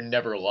that you're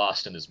never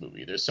lost in this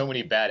movie. There's so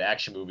many bad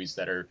action movies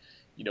that are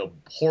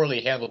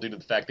poorly handled due to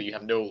the fact that you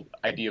have no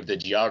idea of the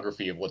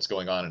geography of what's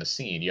going on in a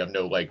scene. You have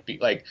no like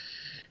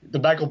the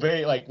Michael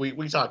Bay, like we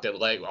talked about,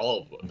 like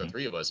all of the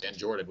 3 of us and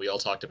Jordan, we all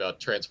talked about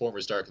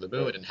Transformers Dark of the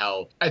Moon, and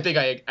how I think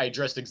I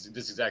addressed this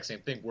exact same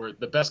thing, where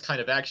the best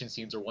kind of action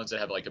scenes are ones that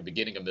have like a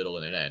beginning, a middle,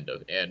 and an end.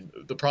 And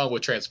the problem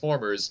with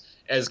Transformers,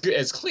 as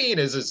clean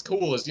as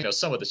cool as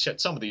some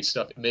of these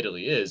stuff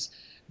admittedly is,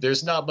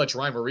 there's not much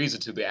rhyme or reason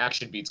to the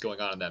action beats going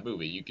on in that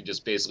movie. You can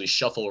just basically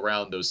shuffle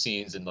around those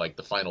scenes in like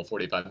the final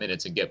 45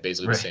 minutes and get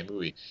basically the same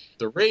movie.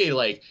 The Raid,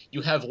 like,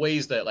 you have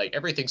ways that like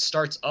everything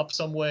starts up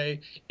some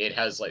way. It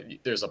has like,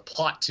 there's a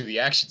plot to the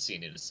action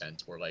scene in a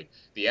sense, where like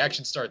the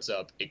action starts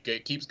up,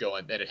 it keeps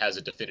going, then it has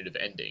a definitive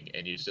ending,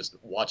 and you're just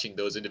watching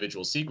those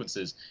individual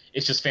sequences.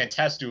 It's just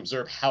fantastic to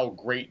observe how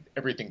great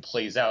everything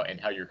plays out and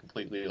how you're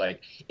completely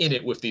like in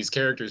it with these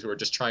characters who are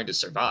just trying to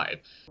survive.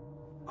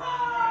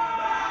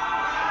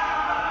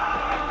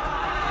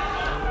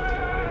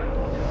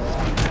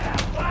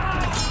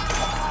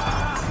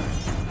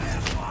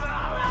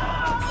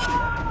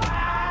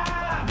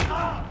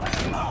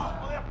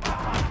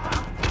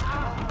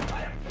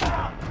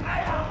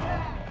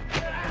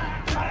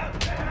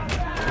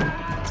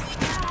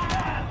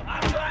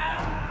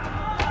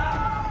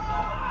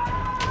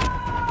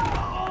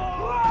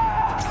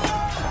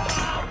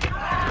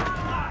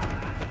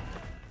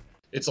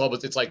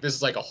 It's like, this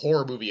is like a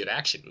horror movie of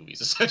action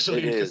movies, essentially.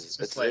 It is.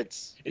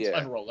 It's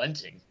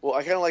unrelenting. Well,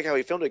 I kind of like how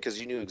he filmed it, because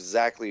you knew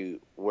exactly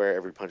where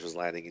every punch was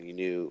landing, and you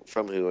knew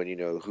from who, and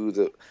who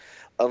the.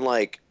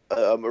 Unlike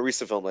a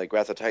recent film like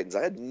Wrath of Titans,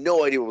 I had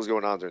no idea what was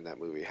going on during that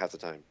movie half the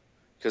time,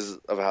 because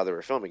of how they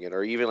were filming it.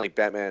 Or even like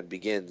Batman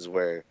Begins,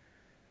 where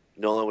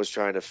Nolan was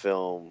trying to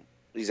film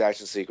these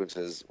action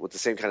sequences with the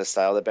same kind of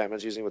style that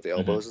Batman's using with the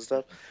elbows and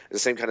stuff. It's the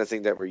same kind of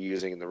thing that we're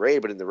using in the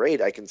Raid, but in the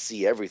Raid I can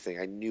see everything.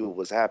 I knew what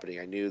was happening.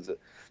 I knew the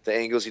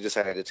angles he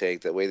decided to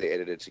take, the way they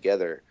edited it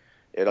together.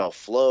 It all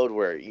flowed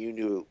where you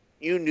knew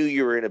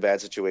you were in a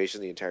bad situation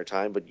the entire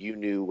time, but you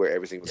knew where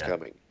everything was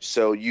coming.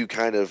 So you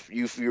kind of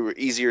you were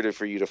easier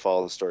for you to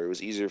follow the story. It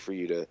was easier for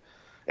you to,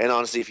 and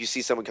honestly, if you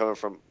see someone coming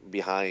from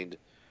behind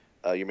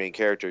your main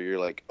character, you're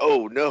like,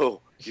 oh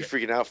no, you're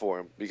freaking out for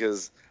him,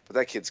 but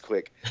that kid's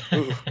quick.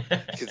 Ooh,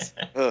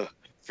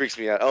 freaks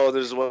me out. Oh,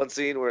 there's one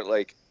scene where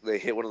like they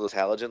hit one of those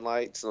halogen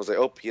lights, and I was like,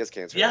 oh, he has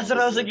cancer. Yeah, that's what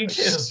I was thinking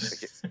too.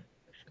 I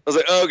was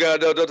like, oh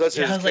god, no, don't touch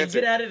it. I was like,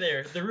 get out of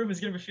there. The room is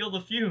gonna be filled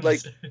with fumes.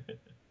 Like,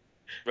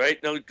 right?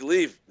 No,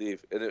 leave.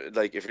 And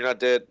like, if you're not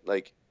dead,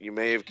 like, you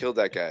may have killed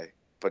that guy,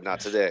 but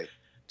not today.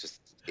 Just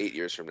 8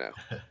 years from now.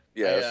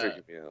 Yeah, that's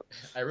freaking me out.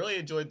 I really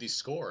enjoyed the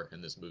score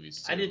in this movie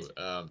too. I did.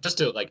 Just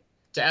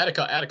to add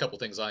a couple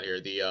things on here.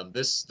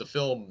 The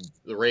film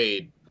The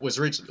Raid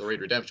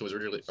Redemption was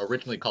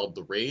originally called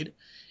The Raid,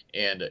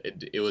 and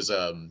it was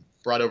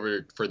brought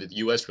over for the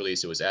U.S.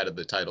 release. It was added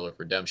the title of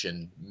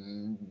Redemption.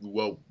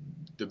 Well,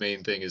 the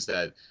main thing is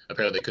that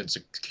apparently they couldn't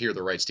secure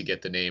the rights to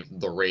get the name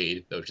The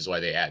Raid, which is why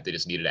they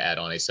just needed to add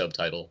on a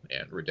subtitle,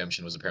 and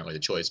Redemption was apparently the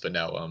choice. But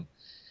now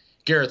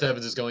Gareth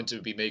Evans is going to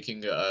be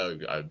making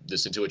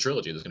this into a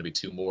trilogy. There's going to be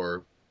 2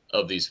 more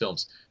of these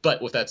films.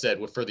 But with that said,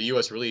 for the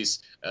U.S.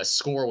 release, a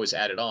score was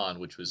added on,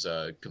 which was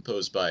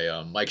composed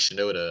by Mike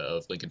Shinoda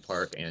of Linkin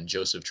Park and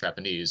Joseph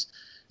Trapanese.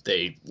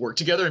 They worked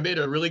together and made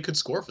a really good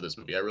score for this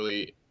movie. I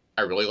really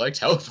liked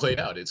how it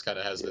played out. It's kind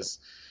of has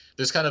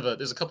there's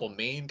a couple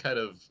main kind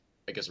of,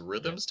 I guess,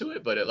 rhythms to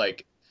it, but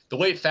the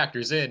way it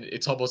factors in,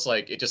 it's almost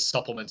like it just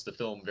supplements the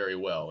film very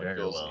well. It Very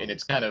feels, well. and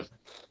it's kind of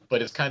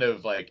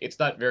like it's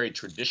not very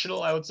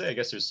traditional. I would say. I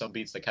guess there's some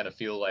beats that kind of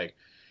feel like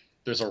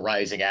there's a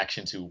rising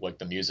action to like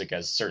the music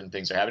as certain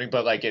things are happening,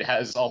 but like it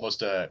has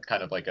almost a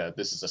kind of like a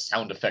this is a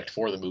sound effect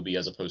for the movie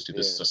as opposed to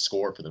this is a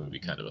score for the movie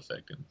kind of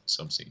effect in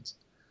some scenes.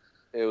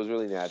 It was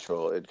really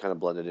natural. It kind of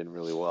blended in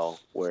really well,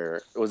 where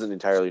it wasn't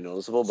entirely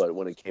noticeable, but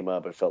when it came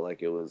up, it felt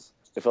like it was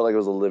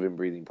a living,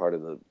 breathing part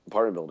of the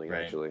apartment building.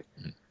 Right. Actually,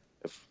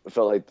 it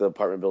felt like the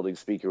apartment building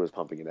speaker was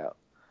pumping it out.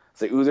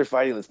 It's like, ooh, they're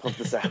fighting. Let's pump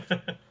this out.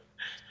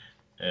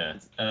 Yeah.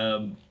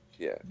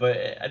 Yeah.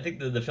 But I think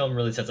the film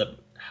really sets up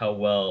how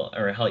well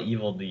or how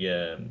evil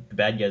the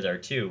bad guys are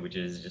too, which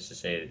is just to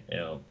say,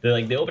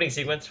 the opening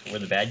sequence for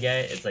the bad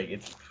guy,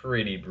 it's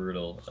pretty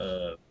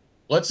brutal.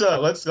 Let's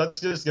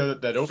just go.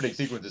 That opening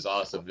sequence is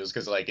awesome, just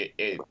because like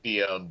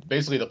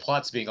basically the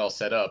plot's being all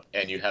set up,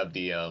 and you have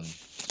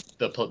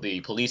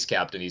the police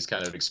captain. He's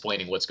kind of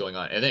explaining what's going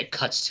on, and then it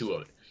cuts to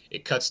it.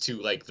 It cuts to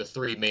like the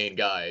three main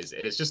guys,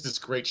 and it's just this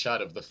great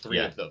shot of the three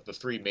of the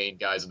three main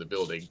guys in the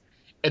building,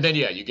 and then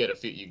you get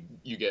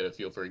a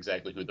feel for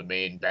exactly who the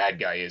main bad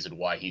guy is and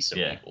why he's so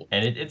evil.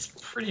 And it's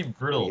pretty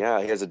brutal. Yeah,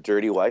 he has a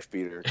dirty wife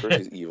beater. Of course,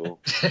 he's evil.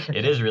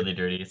 It is really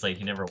dirty. It's like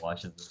he never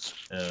watches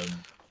it.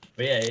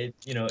 But yeah,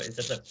 it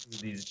sets up who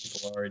these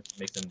people are, it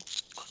makes them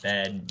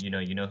bad. You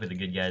know who the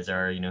good guys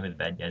are, you know who the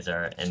bad guys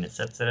are, and it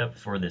sets it up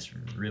for this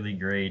really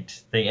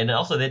great thing. And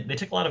also, they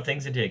took a lot of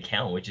things into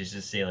account, which is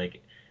just say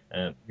like,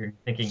 you're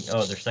thinking,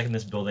 oh, they're stuck in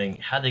this building.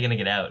 How are they gonna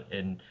get out?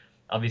 And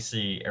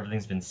obviously,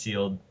 everything's been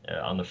sealed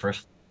on the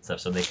first stuff,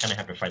 so they kind of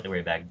have to fight their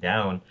way back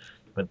down.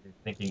 But they're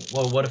thinking,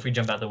 well, what if we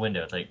jump out the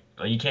window? It's like,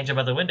 well, you can't jump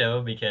out the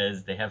window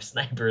because they have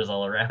snipers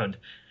all around,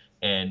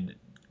 and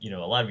a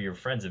lot of your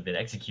friends have been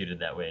executed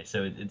that way.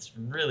 So it's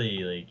really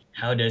like,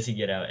 how does he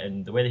get out?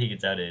 And the way that he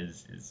gets out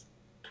is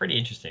pretty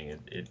interesting.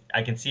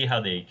 I can see how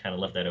they kind of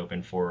left that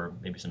open for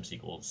maybe some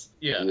sequels.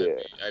 Yeah.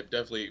 I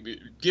definitely,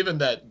 given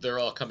that they're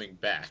all coming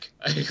back,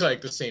 I think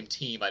like the same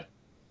team I'd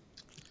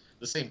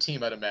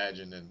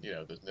imagine, and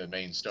the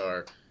main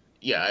star.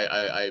 Yeah,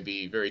 I'd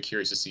be very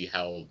curious to see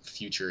how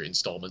future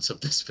installments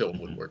of this film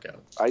would work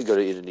out. I'd go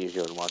to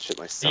Indonesia and watch it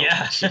myself.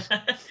 Yeah.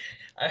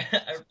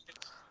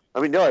 I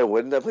mean, no, I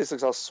wouldn't. That place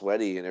looks all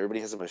sweaty, and everybody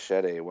has a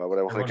machete. Why would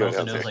I want to go down there?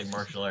 Everyone also knows like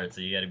martial arts,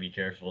 so you got to be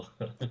careful.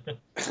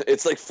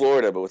 It's like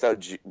Florida, but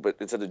but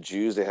instead of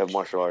Jews, they have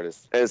martial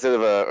artists, and instead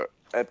of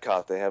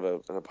Epcot, they have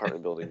an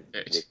apartment building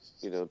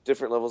with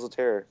different levels of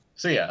terror.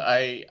 So yeah,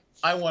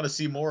 I want to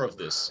see more of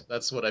this.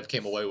 That's what I've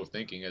came away with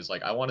thinking is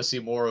like I want to see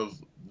more of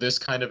this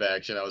kind of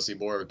action. I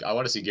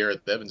want to see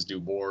Gareth Evans do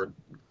more of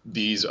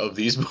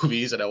these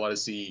movies, and I want to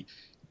see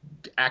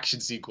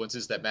action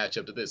sequences that match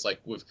up to this, like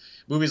with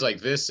movies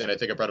like this. And I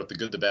think I brought up The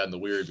Good, the Bad, and the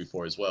Weird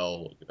before as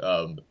well.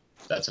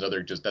 That's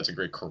a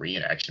great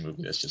Korean action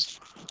movie that's just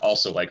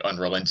also like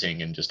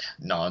unrelenting and just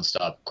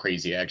nonstop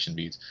crazy action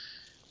beats.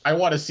 I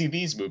want to see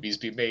these movies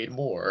be made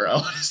more. I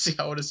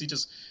want to see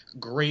just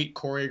great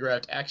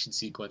choreographed action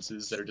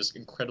sequences that are just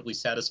incredibly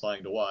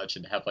satisfying to watch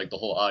and have like the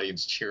whole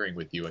audience cheering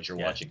with you as you're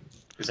watching.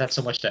 Is that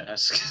so much to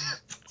ask?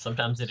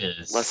 Sometimes it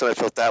is. Last time I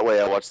felt that way,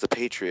 I watched The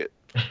Patriot.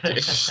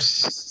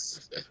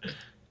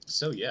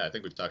 So yeah, I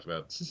think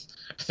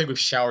we've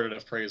showered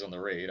enough praise on The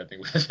Raid. I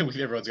think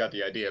everyone's got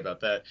the idea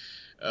about that.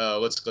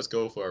 Let's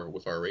go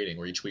with our rating,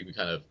 where each week we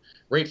kind of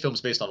rate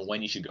films based on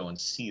when you should go and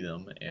see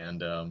them,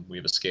 and we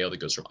have a scale that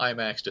goes from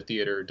IMAX to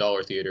theater,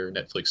 dollar theater,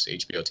 Netflix,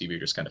 HBO TV.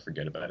 Just kind of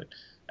forget about it.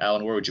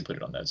 Alan, where would you put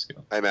it on that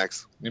scale?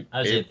 IMAX. I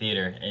would say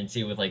theater and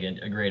see it with like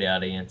a great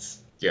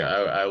audience. Yeah,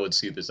 I would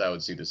see this. I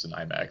would see this in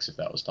IMAX if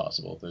that was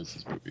possible.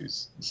 This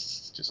movie's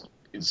just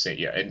insane.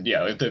 Yeah, and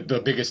yeah,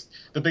 the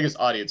biggest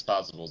audience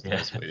possible is the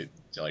best way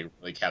to like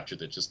really capture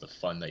the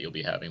fun that you'll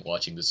be having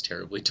watching this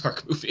terribly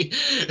dark movie.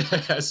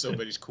 It has so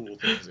many cool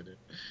things in it.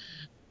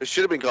 It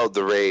should have been called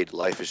The Raid.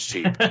 Life is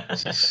cheap.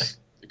 It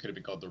could have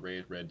been called The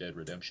Raid: Red Dead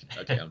Redemption.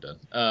 Okay, I'm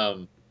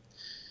done.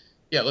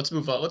 Yeah, let's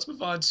move on. Let's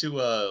move on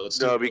to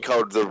it'd be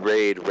called The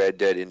Raid: Red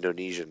Dead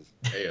Indonesian.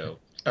 Ayo.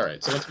 All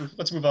right, so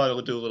let's move on.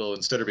 We'll do a little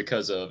instead of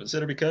because of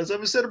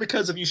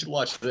you should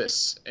watch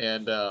this,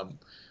 and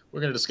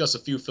we're going to discuss a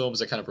few films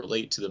that kind of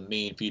relate to the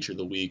main feature of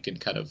the week and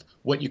kind of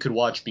what you could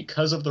watch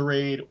because of The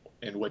Raid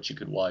and what you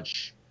could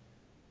watch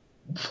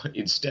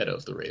instead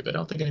of The Raid. But I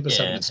don't think anybody's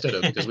having instead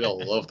of, because we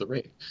all love The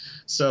Raid.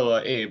 So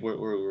Abe,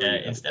 where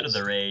instead of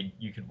The Raid,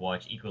 you could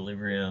watch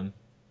Equilibrium,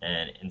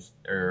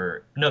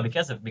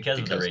 because of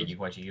The Raid, you could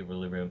watch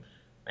Equilibrium,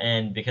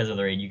 and because of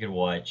The Raid, you could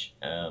watch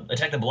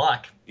Attack the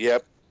Block.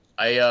 Yep.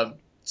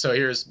 So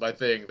here's my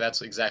thing.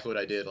 That's exactly what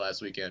I did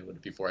last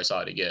weekend before I saw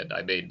it again.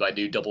 I made my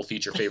new double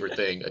feature favorite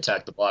thing,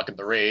 Attack the Block and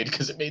The Raid,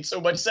 because it made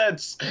so much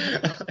sense.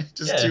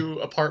 Two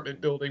apartment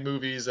building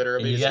movies that are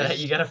amazing.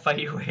 You gotta fight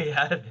your way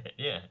out of it.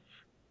 Yeah.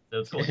 So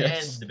it's cool.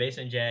 Yes. And the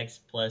Basement Jacks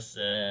plus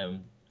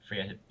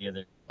forget the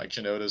other. Mike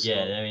Shinoda's.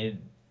 Yeah, I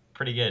mean,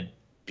 pretty good.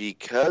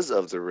 Because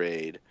of The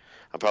Raid,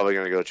 I'm probably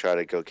gonna try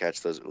to go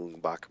catch those Ung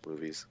Bak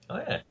movies. Oh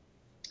yeah.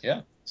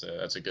 Yeah. So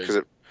that's a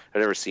good. I've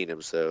never seen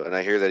him, and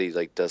I hear that he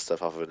like does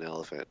stuff off of an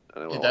elephant,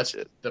 and I want to watch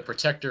it. The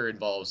Protector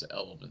involves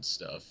elephant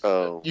stuff.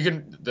 Oh. You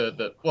can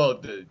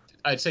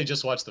I'd say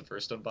just watch the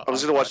first one. I'm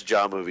just gonna watch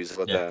Jaw movies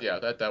about that. Yeah,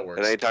 that works.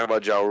 And I ain't talking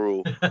about Ja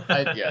Rule.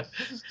 Yeah.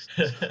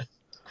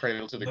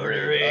 Cradle to the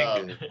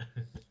grave.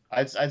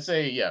 I'd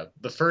say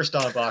the first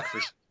en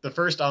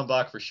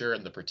bloc for sure,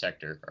 and the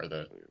Protector are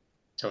the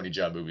Tony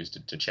Jaa movies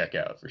to check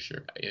out for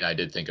sure. I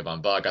did think of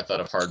En bloc. I thought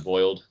of Hard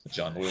Boiled, the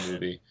John Woo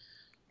movie.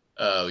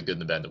 The Good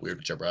and the Bad and the Weird,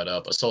 which I brought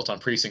up. Assault on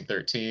Precinct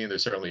 13.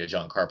 There's certainly a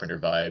John Carpenter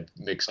vibe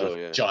mixed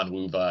with John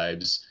Woo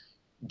vibes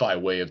by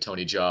way of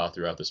Tony Jaa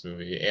throughout this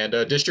movie. And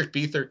District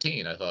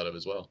B13 I thought of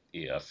as well.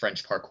 The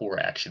French parkour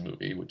action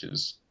movie, which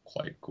is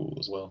quite cool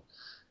as well.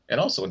 And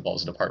also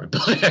involves an apartment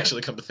building,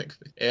 actually, come to think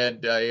of it.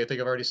 And I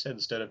think I've already said,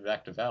 instead of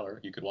Act of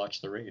Valor, you could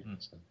watch The Raid.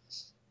 So.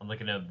 I'm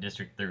looking up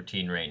District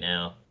 13 right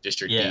now.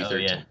 District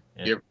B13.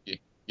 Yeah. You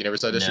never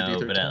saw District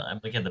B13? No, but I'm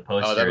looking at the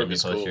poster. Oh, that would be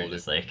cool.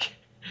 Just like...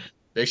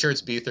 Make sure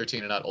it's B13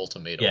 and not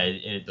Ultimatum. Yeah,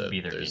 it's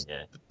B13.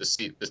 Yeah.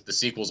 The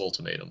sequel's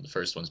Ultimatum. The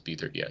first one's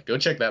B13. Yeah, go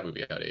check that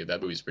movie out, Abe.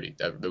 That movie's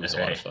a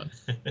lot of fun.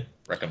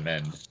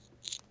 Recommend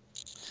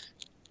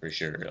for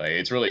sure. Like,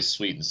 it's really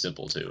sweet and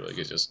simple too. Like,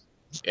 it's just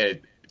the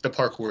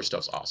parkour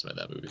stuff's awesome in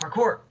that movie.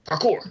 Parkour.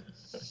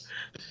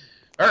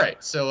 All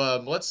right, so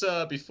let's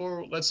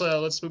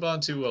move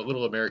on to a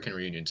little American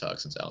Reunion talk,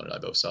 since Alan and I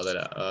both saw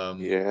that.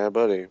 Yeah,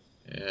 buddy.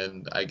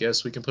 And I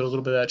guess we can put a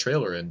little bit of that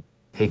trailer in.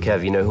 Hey,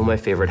 Kev, you know who my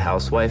favorite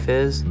housewife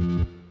is?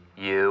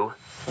 You.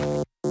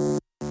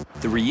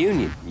 The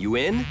reunion. You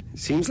in?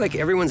 Seems like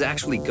everyone's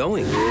actually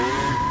going.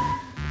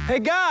 Hey,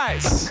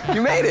 guys!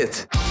 You made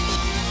it!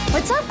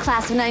 What's up,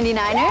 class of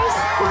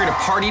 99ers? We're gonna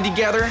party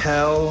together?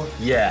 Hell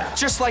yeah.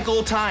 Just like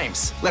old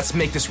times. Let's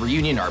make this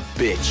reunion our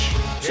bitch.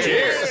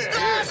 Cheers!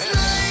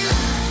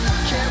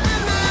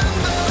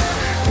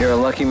 You're a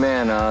lucky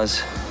man, Oz.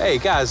 Hey,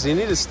 guys, do you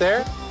need a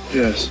stair?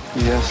 Yes,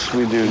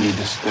 we do need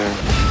a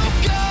stair.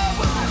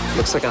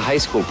 Looks like a high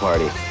school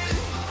party.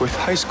 With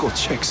high school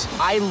chicks.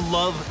 I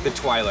love the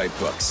Twilight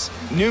books.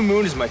 New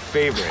Moon is my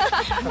favorite.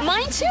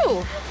 Mine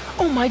too.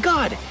 Oh my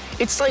God,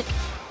 it's like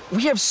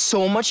we have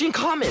so much in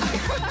common.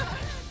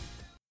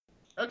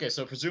 Okay,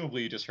 so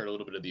presumably you just heard a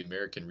little bit of the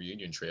American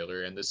Reunion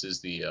trailer, and this is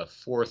the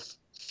fourth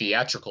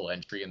theatrical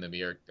entry in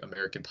the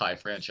American Pie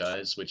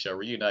franchise, which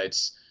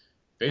reunites.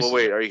 Well,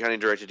 wait, are you counting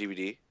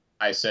direct-to-DVD?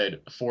 I said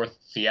fourth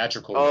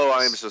theatrical. Oh,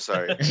 I am so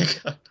sorry.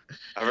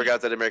 I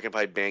forgot that American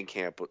Pie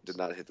Bandcamp did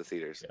not hit the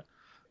theaters.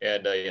 Yeah.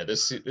 And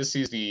this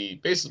sees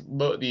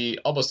the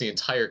almost the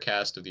entire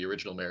cast of the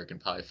original American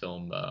Pie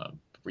film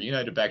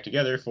reunited back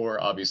together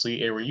for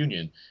obviously a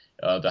reunion,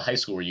 the high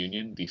school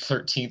reunion, the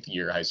 13th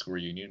year high school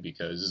reunion,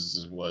 because this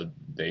is what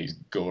they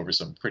go over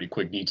some pretty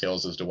quick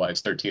details as to why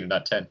it's 13 and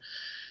not 10.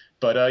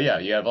 But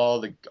you have all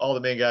the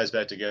main guys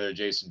back together: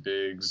 Jason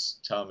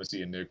Biggs, Thomas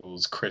Ian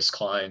Nichols, Chris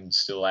Klein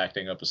still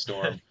acting up a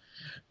storm,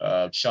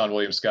 Sean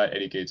William Scott,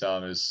 Eddie K.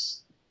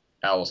 Thomas,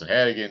 Allison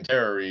Hannigan,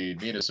 Tara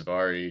Reid, Mina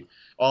Savari,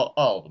 all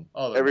of them.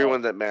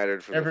 Everyone that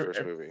mattered from the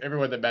first movie.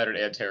 Everyone that mattered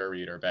and Tara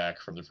Reid are back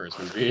from the first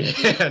movie.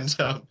 And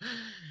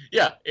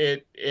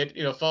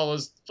it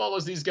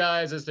follows these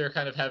guys as they're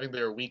kind of having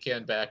their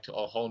weekend back to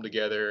all home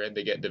together, and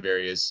they get into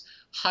various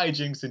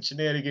hijinks and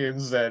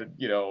shenanigans that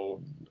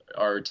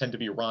tend to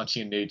be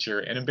raunchy in nature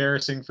and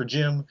embarrassing for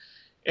Jim.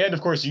 And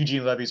of course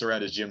Eugene Levy's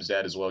around as Jim's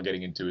dad as well,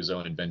 getting into his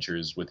own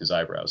adventures with his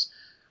eyebrows.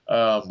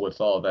 With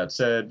all of that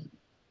said,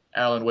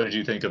 Alan, what did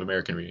you think of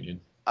American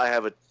Reunion? I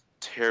have a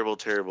terrible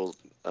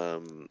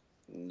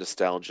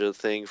nostalgia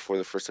thing for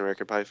the first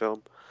American Pie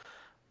film.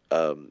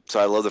 So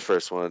I love the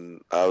first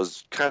one. I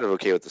was kind of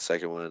okay with the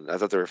second one. I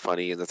thought they were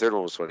funny, and the third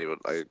one was funny,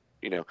 but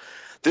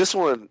this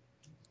one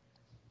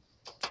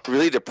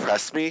really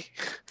depressed me.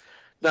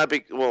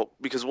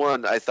 Because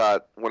one, I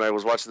thought when I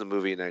was watching the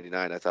movie in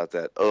 '99, I thought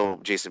that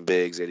Jason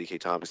Biggs, Eddie K.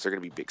 Thomas, they're gonna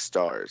be big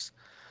stars.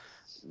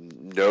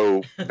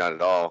 No, not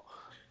at all.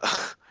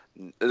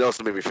 It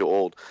also made me feel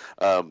old.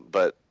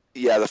 But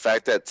yeah, the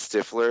fact that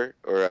Stifler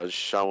or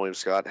Sean William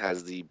Scott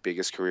has the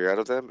biggest career out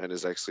of them and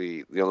is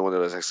actually the only one that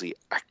was actually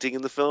acting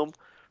in the film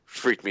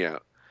freaked me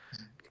out.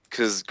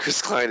 Because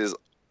Chris Klein is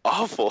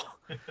awful.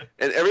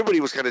 And everybody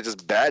was kind of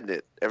just bad in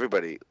it.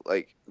 Everybody.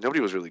 Like, nobody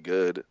was really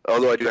good.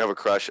 Although I do have a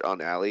crush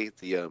on Allie,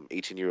 the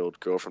 18-year-old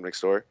girl from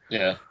next door.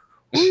 Yeah.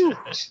 Woo!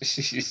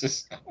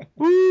 Jesus.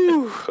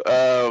 Woo!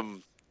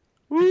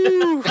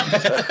 Woo!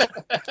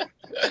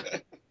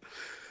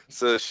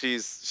 So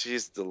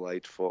she's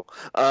delightful.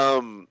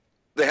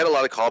 They had a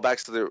lot of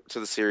callbacks to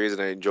the series,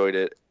 and I enjoyed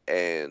it,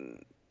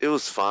 and it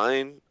was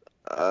fine.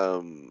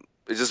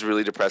 It just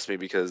really depressed me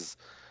because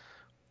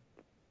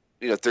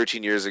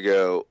 13 years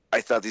ago,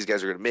 I thought these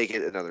guys were going to make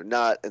it, and now they're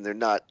not, and they're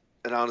not.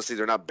 And honestly,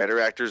 they're not better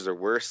actors; they're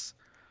worse.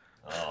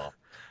 Oh.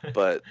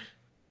 But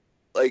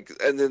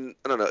and then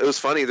I don't know. It was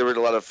funny. There were a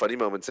lot of funny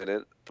moments in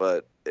it,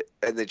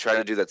 and they tried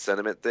to do that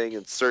sentiment thing,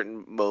 and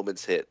certain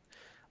moments hit,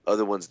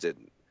 other ones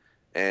didn't.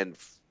 And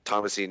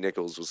Thomas Ian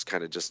Nichols was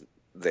kind of just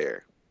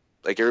there.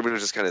 Like everybody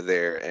was just kind of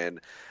there, and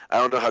I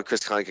don't know how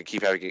Chris Klein could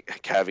keep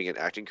having an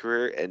acting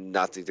career and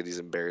not think that he's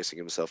embarrassing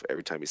himself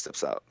every time he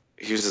steps out.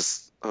 He was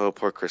just, oh,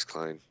 poor Chris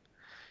Klein.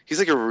 He's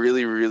like a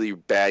really, really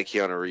bad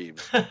Keanu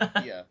Reeves.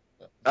 Yeah.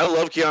 I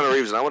love Keanu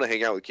Reeves, and I want to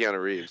hang out with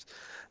Keanu Reeves.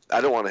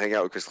 I don't want to hang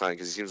out with Chris Klein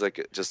because he seems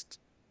like just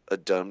a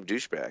dumb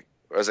douchebag,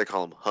 or as I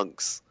call him,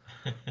 hunks,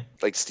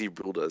 like Steve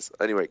Brule does.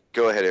 Anyway,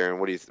 go ahead, Aaron.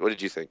 What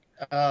did you think?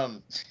 I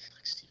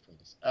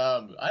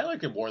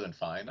like it more than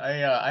fine. I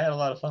had a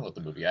lot of fun with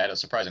the movie. I had a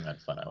surprising amount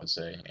of fun, I would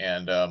say,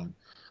 and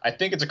I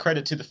think it's a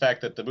credit to the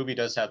fact that the movie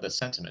does have the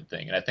sentiment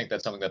thing, and I think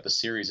that's something that the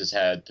series has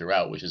had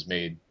throughout, which is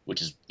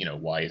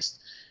why it's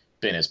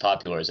been as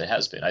popular as it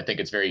has been. I think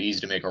it's very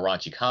easy to make a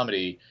raunchy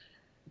comedy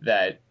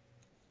that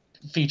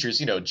features,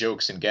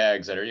 jokes and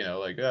gags that are,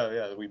 like, oh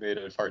yeah, we made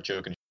a fart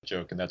joke and a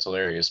joke and that's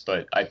hilarious.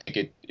 But I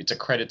think it's a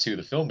credit to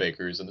the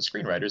filmmakers and the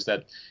screenwriters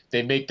that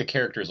they make the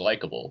characters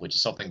likable, which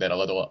is something that a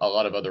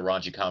lot of other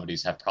raunchy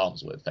comedies have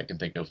problems with. I can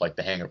think of like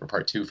The Hangover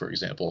Part 2, for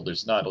example.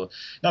 There's not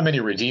many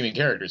redeeming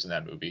characters in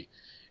that movie.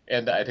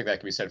 And I think that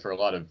can be said for a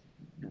lot of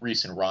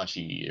recent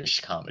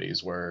raunchy-ish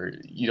comedies where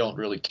you don't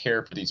really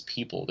care for these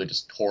people. They're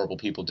just horrible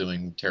people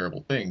doing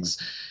terrible things.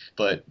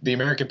 But the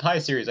American Pie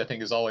series, I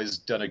think, has always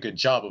done a good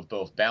job of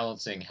both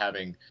balancing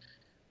having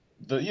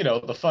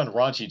the fun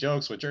raunchy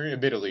jokes, which are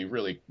admittedly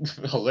really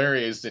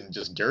hilarious and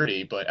just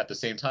dirty, but at the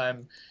same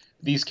time,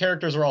 these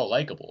characters are all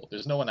likable.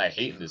 There's no one I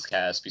hate in this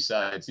cast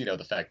besides,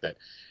 the fact that,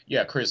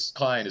 Chris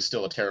Klein is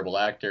still a terrible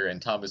actor,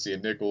 and Thomas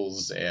Ian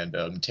Nichols and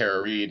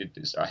Tara Reid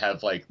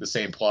have like the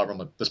same problem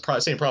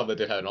that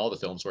they've had in all the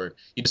films, where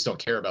you just don't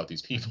care about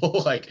these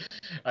people. Like,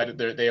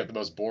 they have the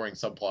most boring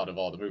subplot of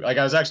all the movies. Like,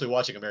 I was actually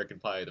watching American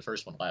Pie, the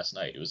first one, last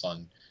night. It was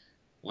on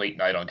late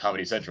night on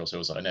Comedy Central, so it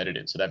was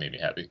unedited, so that made me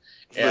happy.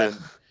 And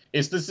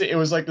it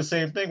was like the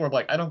same thing where I'm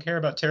like, I don't care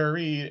about Tara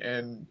Reid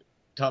and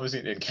Thomas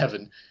Ian and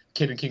Kevin,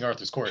 Kid in King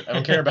Arthur's Court. I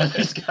don't care about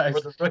these guys.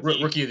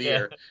 Rookie of the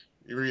year.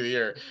 Rookie of the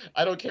year.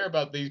 I don't care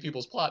about these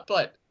people's plot,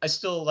 but I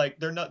still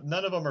like,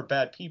 none of them are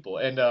bad people.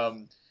 And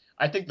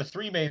I think the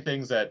three main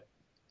things that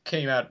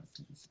came out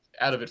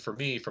of it for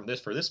me for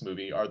this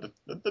movie are the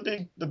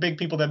big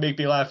people that make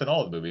me laugh in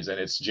all the movies, and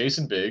it's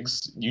Jason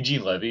Biggs,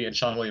 Eugene Levy, and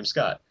Seann William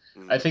Scott.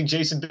 I think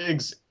Jason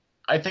Biggs,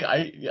 I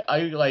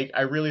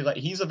really like.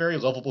 He's a very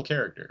lovable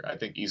character. I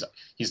think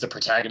he's the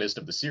protagonist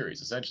of the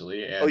series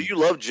essentially. And, you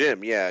love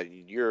Jim,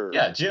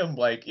 Jim,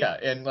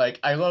 and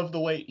I love the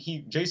way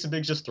Jason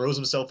Biggs just throws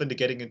himself into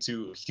getting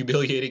into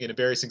humiliating and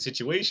embarrassing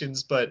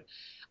situations. But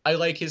I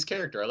like his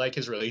character. I like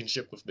his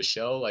relationship with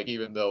Michelle. Like,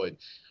 even though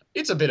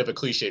it's a bit of a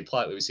cliched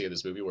plot that we see in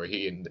this movie, where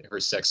he and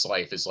her sex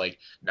life is like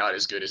not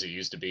as good as it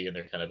used to be, and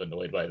they're kind of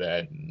annoyed by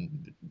that,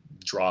 and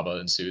drama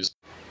ensues.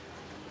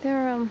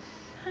 There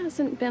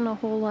hasn't been a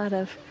whole lot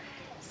of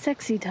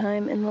sexy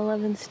time in the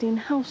Levinstein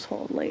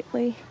household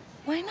lately.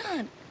 Why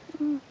not?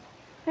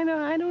 I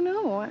don't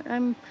know.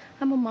 I'm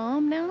a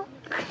mom now.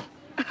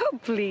 Oh,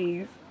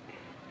 please.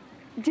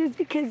 Just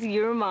because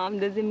you're a mom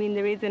doesn't mean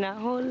there isn't a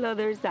whole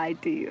other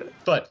side to you.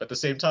 But at the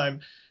same time,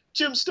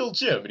 Jim's still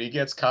Jim, and he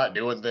gets caught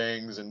doing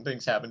things, and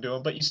things happen to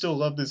him, but you still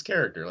love this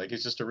character. Like,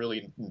 he's just a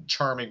really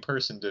charming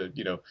person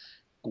to,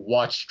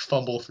 watch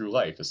fumble through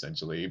life,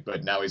 essentially.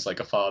 But now he's like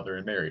a father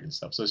and married and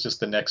stuff, so it's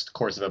just the next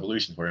course of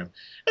evolution for him.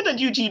 And then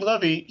Eugene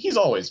Levy, he's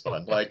always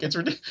fun. Like, it's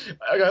ridiculous.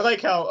 I like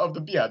how of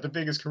the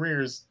biggest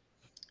careers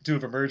to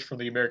have emerged from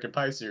the American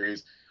Pie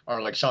series are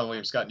like Seann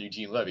William Scott and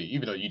Eugene Levy.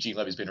 Even though Eugene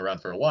Levy's been around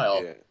for a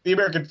while,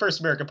 the first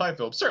American Pie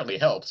film certainly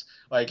helped.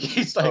 Like,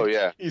 he's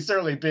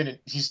certainly been.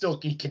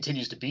 He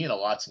continues to be in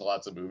lots and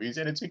lots of movies,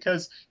 and it's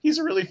because he's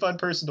a really fun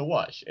person to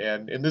watch.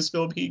 And in this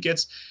film, he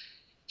gets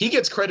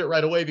credit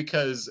right away,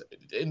 because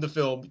in the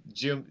film,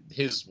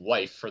 his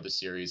wife for the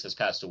series has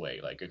passed away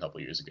like a couple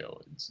years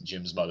ago. It's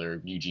Jim's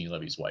mother, Eugene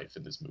Levy's wife,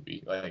 in this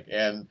movie.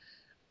 And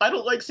I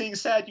don't like seeing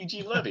sad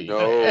Eugene Levy.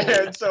 No.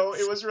 And so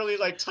it was really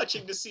like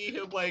touching to see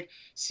him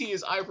see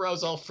his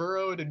eyebrows all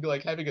furrowed and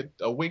like having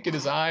a wink in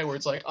his eye, where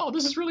it's like, oh,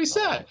 this is really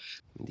sad.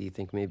 Do you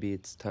think maybe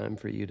it's time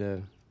for you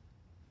to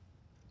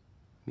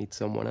meet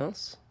someone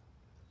else?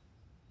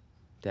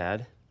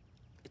 Dad,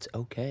 it's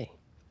okay.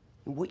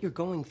 What you're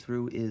going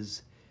through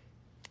is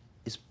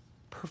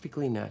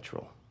perfectly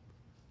natural.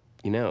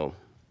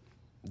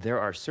 There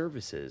are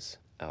services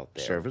out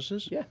there.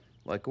 Services? Yeah.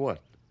 Like what?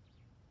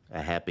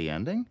 A happy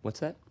ending?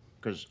 What's that?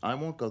 Because I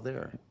won't go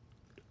there.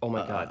 Oh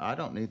my God! I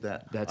don't need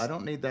that. I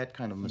don't need that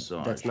kind of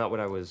massage. That's not what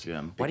I was.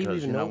 Jim. Why do you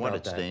even know what? about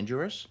It's that?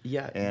 dangerous.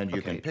 Yeah. And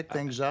you can pick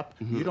things up.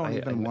 You don't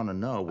even want to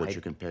know what you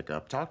can pick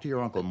up. Talk to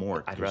your Uncle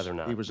Mort. I'd rather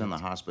not. He was in the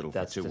hospital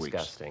for 2 weeks. That's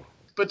disgusting.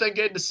 But then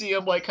getting to see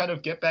him kind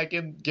of get back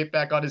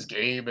on his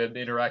game and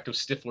interact with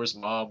Stifler's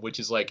mom, which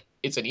is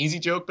it's an easy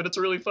joke, but it's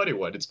a really funny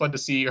one. It's fun to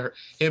see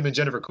him and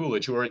Jennifer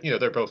Coolidge, who are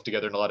they're both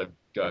together in a lot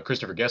of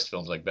Christopher Guest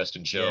films like Best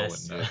in Show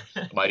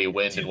and Mighty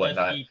Wind and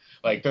whatnot.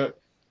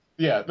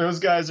 Those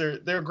guys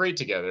they're great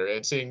together,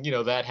 and seeing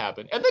that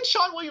happen. And then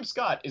Seann William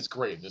Scott is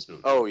great in this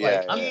movie. Oh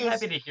yeah, I'm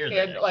happy to hear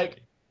that. And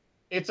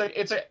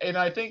and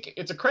I think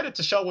it's a credit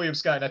to Sean William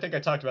Scott. And I think I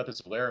talked about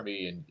this with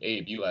Laramie and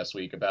Abe you last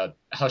week about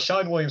how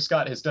Sean William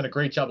Scott has done a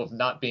great job of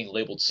not being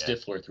labeled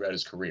Stifler throughout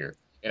his career.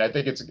 And I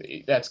think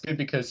that's good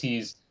because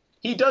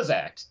he does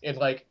act. And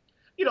like,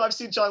 I've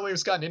seen Sean William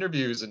Scott in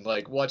interviews and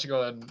like watching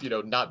on,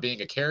 not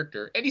being a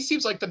character. And he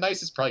seems like the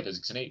nicest, probably because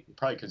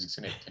he's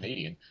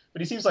Canadian,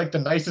 but he seems like the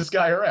nicest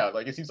guy around.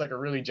 Like, he seems like a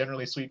really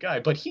generally sweet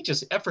guy, but he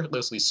just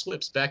effortlessly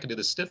slips back into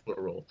the Stifler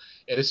role.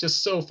 And it's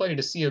just so funny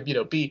to see him,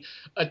 be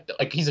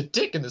like he's a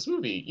dick in this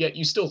movie, yet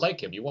you still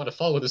like him. You want to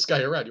follow this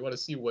guy around. You want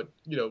to see what,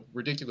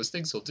 ridiculous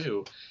things he'll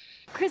do.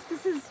 Chris,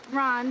 this is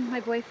Ron, my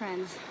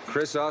boyfriend.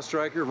 Chris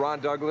Ostreicher, Ron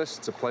Douglas.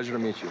 It's a pleasure to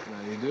meet you.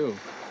 How do you do?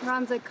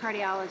 Ron's a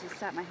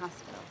cardiologist at my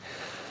hospital.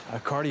 A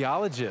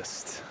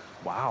cardiologist.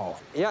 Wow.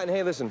 Yeah, and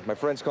hey, listen, my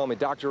friends call me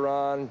Dr.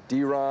 Ron,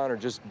 D-Ron, or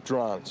just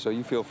Dron, so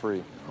you feel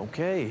free.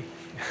 Okay.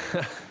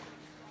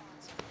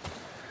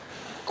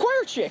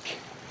 Choir chick.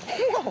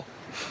 Whoa.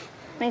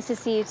 Nice to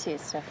see you too,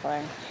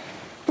 Stifler.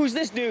 Who's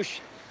this douche?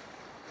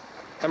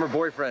 I'm her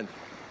boyfriend.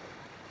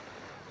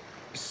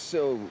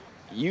 So,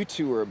 you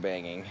two are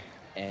banging,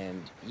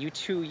 and you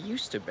two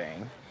used to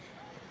bang.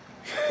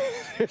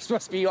 This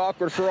must be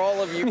awkward for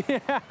all of you.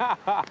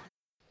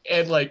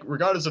 And like,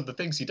 regardless of the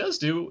things he does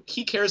do,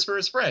 he cares for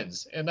his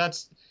friends, and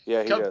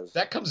he does.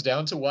 That comes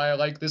down to why I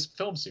like this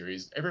film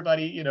series.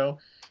 Everybody,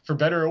 for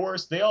better or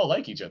worse, they all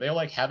like each other. They all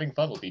like having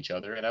fun with each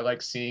other, and I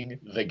like seeing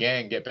the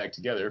gang get back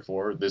together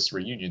for this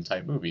reunion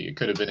type movie. It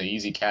could have been an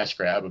easy cash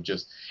grab of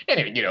just, and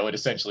it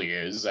essentially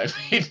is. I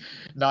mean,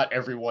 not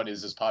everyone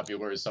is as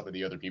popular as some of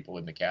the other people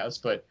in the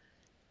cast, but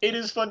it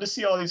is fun to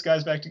see all these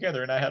guys back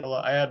together, and I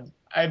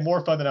had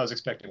more fun than I was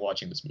expecting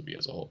watching this movie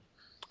as a whole.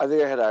 I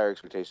think I had higher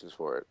expectations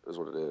for it, is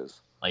what it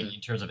is. Like,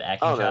 in terms of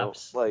acting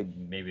chops, like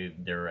maybe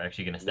they're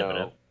actually going to step it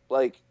up.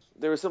 Like,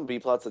 there were some B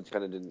plots that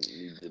kind of didn't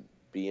need to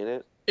be in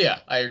it. Yeah,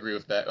 I agree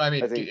with that. I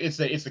mean, it's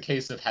the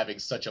case of having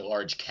such a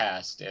large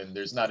cast, and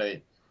there's not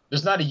a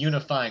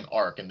unifying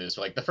arc in this.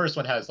 Like, the first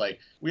one has like,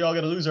 we all got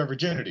to lose our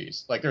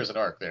virginities. Like, there's an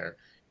arc there.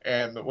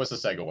 And what's the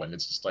second one?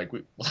 It's just like,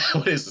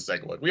 what is the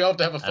second one? We all have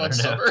to have a fun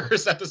summer.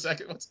 Is that the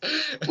second one?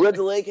 We're at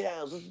the lake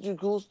house. Let's do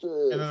cool stuff.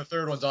 And then the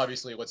third one's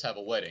obviously let's have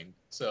a wedding.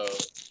 So,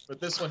 but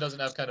this one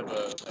doesn't have kind of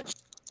a. Like,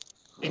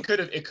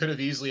 it could have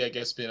easily, I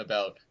guess, been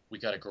about we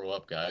got to grow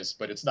up, guys.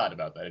 But it's not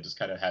about that. It just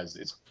kind of has.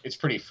 It's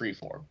pretty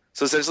freeform.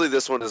 So essentially,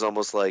 this one is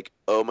almost like,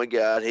 oh my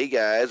god, hey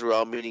guys, we're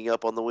all meeting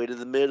up on the way to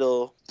the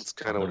middle. It's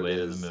kind of what it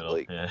is.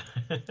 Like, yeah.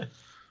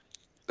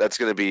 That's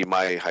gonna be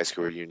my high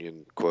school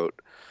reunion quote.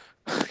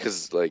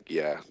 Because, like,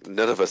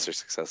 none of us are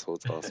successful.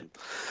 It's awesome.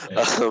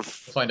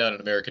 Find out an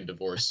American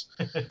divorce.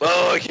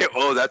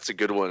 Oh, that's a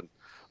good one.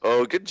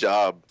 Oh, good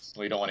job.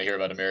 Well, you don't want to hear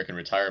about American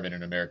retirement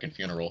and American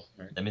funeral.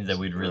 Right? That means that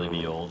we'd really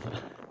be old.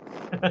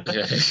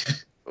 Yeah.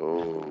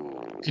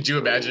 Oh. Could you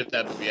imagine if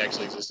that movie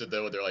actually existed,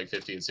 though, when they're like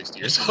 50 and 60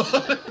 years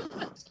old?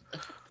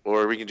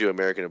 Or we can do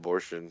American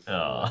abortion.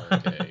 Oh.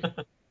 Okay.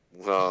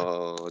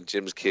 Oh,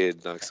 Jim's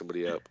kid knocked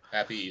somebody up.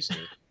 Happy Easter.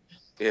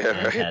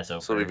 Yeah, right. So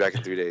we'll be back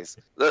in 3 days.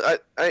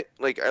 I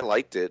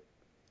liked it.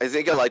 I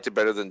think I liked it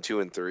better than 2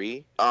 and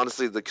 3.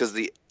 Honestly, because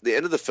the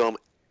end of the film,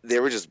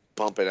 they were just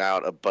bumping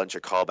out a bunch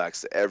of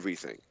callbacks to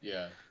everything.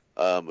 Yeah.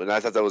 And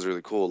I thought that was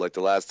really cool. Like,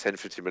 the last 10,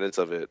 15 minutes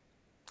of it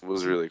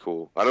was really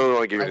cool. I don't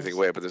want to give anything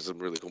away, but there's some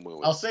really cool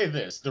moments. I'll say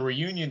this. The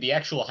reunion, the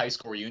actual high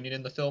school reunion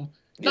in the film,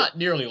 not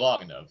nearly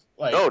long enough.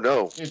 Like, oh,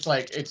 no. It's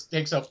like, it's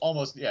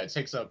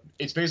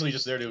basically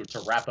just there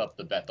to wrap up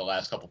the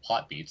last couple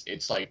plot beats.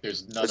 It's like,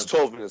 there's none It's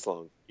 12 minutes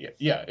long.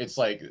 Yeah, it's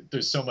like,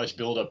 there's so much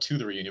build up to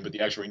the reunion, but the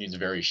actual reunion is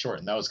very short,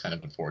 and that was kind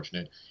of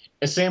unfortunate.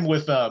 And same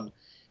with,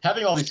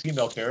 having all these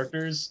female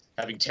characters,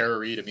 having Tara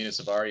Reid, Amina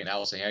Savari, and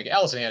Allison Hannigan.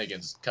 Allison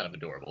Hannigan's kind of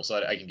adorable,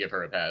 so I can give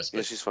her a pass. But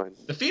yeah, she's fine.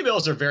 The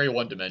females are very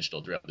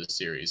one-dimensional throughout this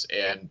series,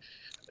 and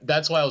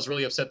that's why I was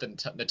really upset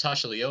that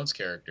Natasha Lyonne's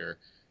character,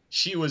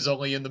 she was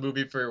only in the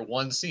movie for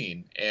one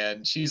scene,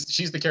 and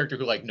she's the character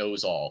who like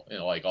knows all,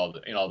 like all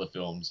the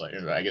films. Like,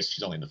 I guess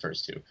she's only in the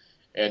first two,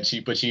 and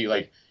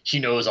she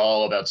knows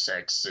all about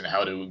sex and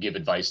how to give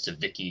advice to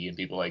Vicky and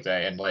people like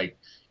that, and like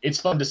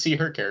it's fun to see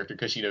her character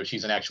because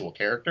she's an actual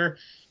character.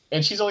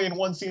 And she's only in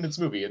one scene in this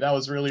movie, and that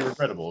was really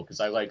regrettable because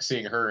I like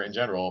seeing her in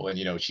general,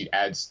 and she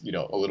adds a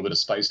little bit of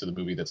spice to the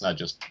movie that's not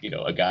just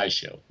a guy's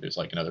show. There's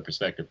like another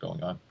perspective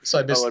going on. So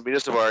I missed. Oh, Amina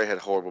Savari had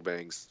horrible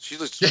bangs. She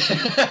looks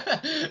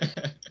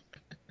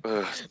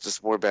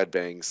just more bad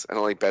bangs. I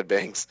don't like bad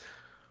bangs.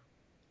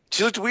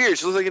 She looked weird.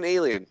 She looked like an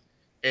alien.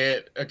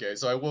 Okay,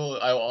 so I will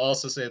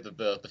also say that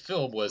the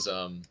film was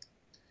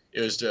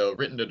it was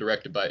written and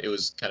directed by, it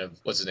was kind of,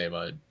 what's his name,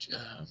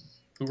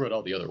 who wrote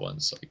all the other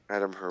ones? Like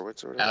Adam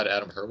Hurwitz or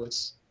Adam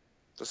Hurwitz.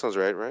 That sounds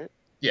right?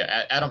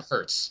 Yeah, Adam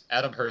Hertz.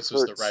 Adam Hertz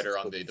was the writer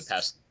on the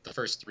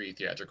first 3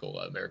 theatrical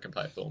American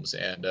Pie films,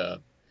 and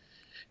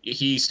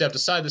he stepped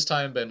aside this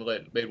time and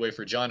made way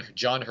for John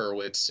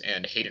Hurwitz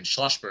and Hayden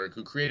Schlossberg,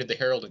 who created the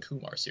Harold and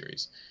Kumar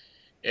series.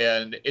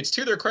 And it's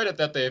to their credit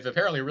that they've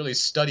apparently really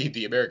studied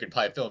the American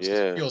Pie films. Yeah.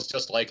 It feels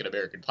just like an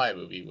American Pie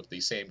movie with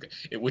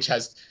which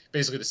has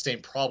basically the same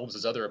problems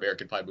as other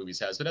American Pie movies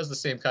has, but has the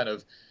same kind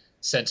of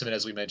sentiment,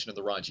 as we mentioned,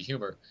 in the raunchy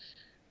humor.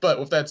 But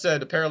with that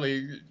said,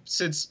 apparently,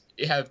 since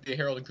you have the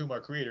Harold and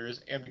Kumar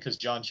creators, and because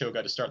John Cho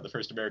got to start in the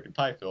first American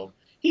Pie film,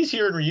 he's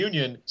here in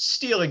Reunion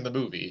stealing the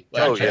movie.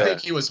 Like, I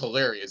think he was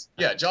hilarious.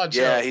 Yeah, John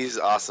Cho. Yeah, he's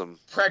awesome.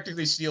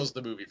 Practically steals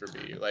the movie for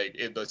me. Like,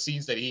 in the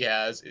scenes that he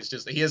has, it's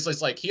just he has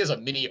a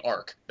mini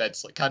arc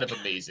that's like kind of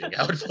amazing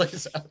how it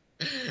plays out.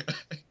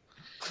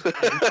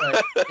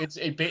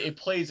 It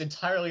plays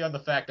entirely on the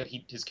fact that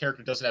his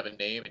character doesn't have a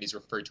name and he's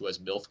referred to as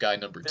MILF Guy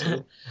Number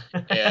 2,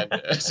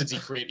 and since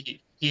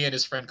he and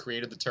his friend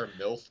created the term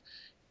MILF,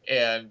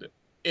 and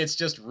it's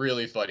just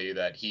really funny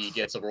that he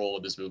gets a role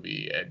in this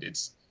movie, and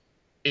it's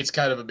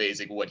kind of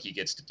amazing what he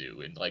gets to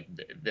do in like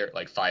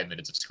 5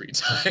 minutes of screen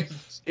time.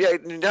 Yeah,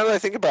 now that I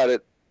think about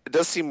it, it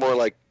does seem more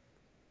like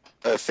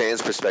a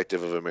fan's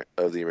perspective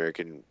of the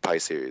American Pie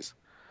series.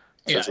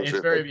 Yeah, it's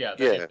very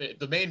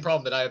The main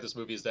problem that I have with this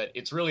movie is that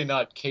it's really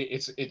not.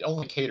 It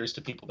only caters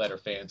to people that are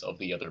fans of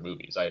the other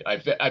movies.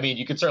 I mean,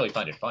 you can certainly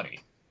find it funny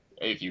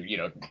if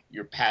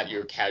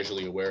you're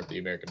casually aware of the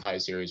American Pie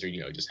series, or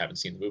just haven't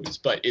seen the movies.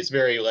 But it's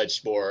very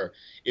much more,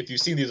 if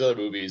you've seen these other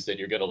movies, then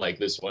you're gonna like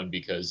this one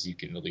because you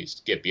can at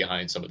least get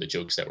behind some of the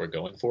jokes that we're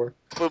going for.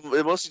 But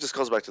it mostly just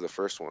comes back to the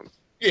first one.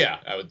 Yeah,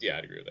 I'd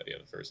agree with that. Yeah,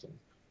 the first one.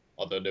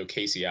 Although no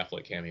Casey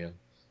Affleck cameo.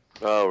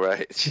 Oh,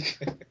 right.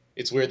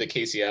 It's weird that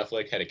Casey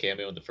Affleck had a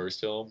cameo in the first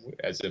film,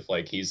 as if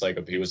he was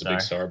a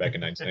big star back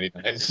in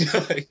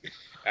 1999.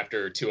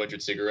 After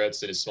 200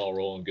 cigarettes and his small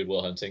role in Good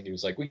Will Hunting, he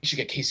was like, "We should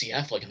get Casey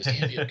Affleck in this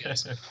cameo,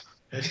 guys."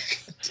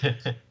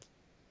 Yeah,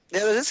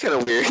 that's kind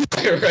of weird,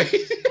 right?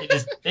 They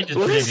just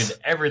predicted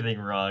everything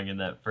wrong in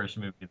that first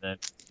movie. Then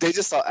they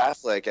just saw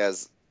Affleck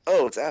as,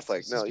 oh, it's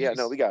Affleck.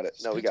 No, we got it.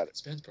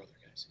 It's Ben's brother,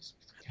 guys.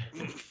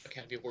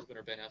 Academy Award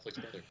winner Ben Affleck's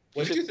brother.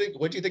 What did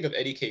you think of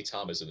Eddie K.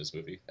 Thomas in this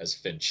movie as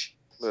Finch?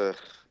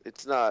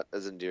 It's not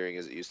as endearing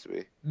as it used to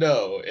be.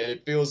 No, and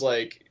it feels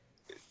like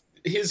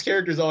his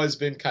character's always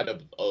been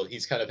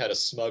he's kind of had a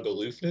smug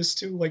aloofness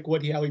to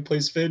how he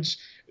plays Finch.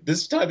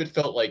 This time it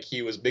felt like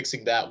he was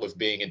mixing that with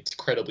being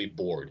incredibly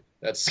bored.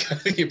 That's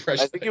kind of the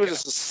impression. I think it was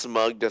just a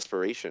smug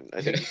desperation.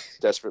 I think he's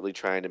desperately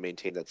trying to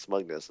maintain that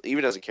smugness,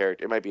 even as a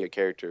character. It might be a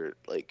character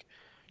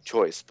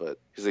choice, but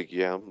he's like,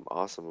 yeah, I'm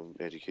awesome. I'm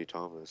Eddie K.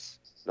 Thomas.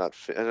 Not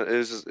fit. And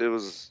it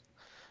was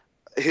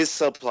his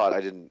subplot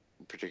I didn't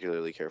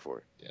particularly care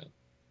for. Yeah.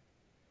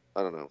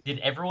 I don't know. Did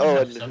everyone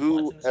have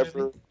subplots in this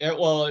movie? Yeah,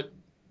 well,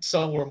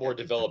 some were more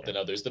developed than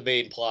others. The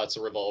main plots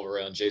revolve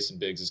around Jason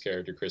Biggs'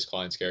 character, Chris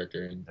Klein's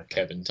character, and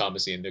Kevin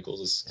Thomas Ian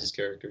Nichols' his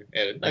character.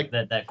 And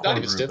that core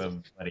group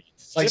of buddies.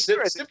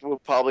 Stifler, I think will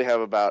probably have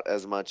about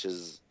as much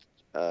as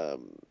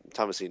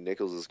Thomas Ian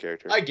Nichols'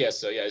 character. I guess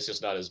so. Yeah, it's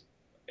just not as.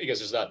 I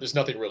guess there's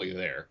nothing really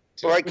there.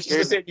 Which is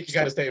the same you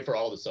kind of say for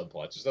all the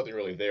subplots. There's nothing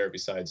really there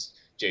besides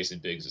Jason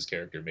Biggs'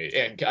 character made,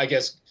 and I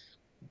guess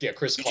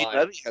Chris Eugene Klein.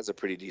 Levy has a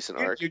pretty decent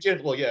arc.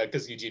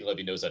 Because Eugene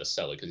Levy knows how to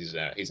sell it because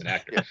he's an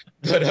actor.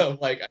 But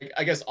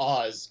I guess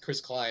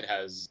Chris Klein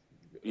has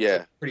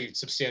a pretty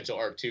substantial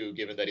arc too,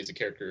 given that he's a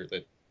character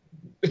that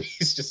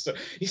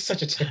he's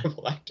such a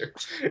terrible actor.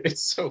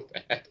 It's so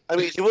bad. I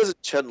mean, he wasn't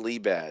Chun-Li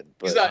bad,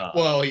 but he's not.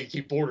 Well,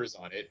 he borders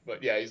on it,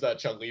 but yeah, he's not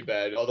Chun-Li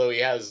bad. Although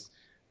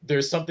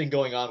there's something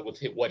going on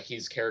with what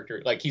his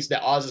character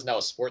Oz is now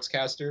a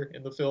sportscaster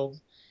in the film,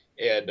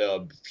 and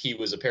he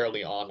was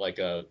apparently on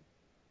a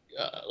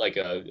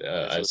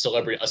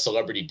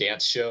celebrity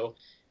dance show,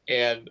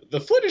 and the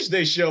footage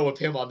they show of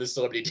him on this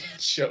celebrity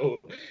dance show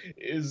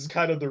is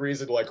kind of the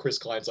reason why Chris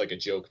Klein's a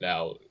joke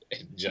now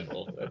in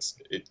general.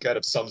 It kind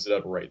of sums it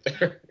up right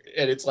there.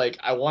 And it's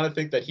I want to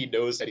think that he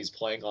knows that he's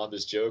playing on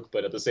this joke,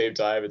 but at the same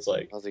time it's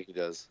I don't think he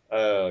does.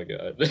 Oh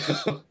god.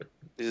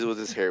 He's with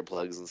his hair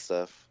plugs and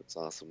stuff. It's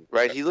awesome.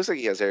 Right? He looks like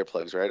he has hair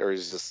plugs, right? Or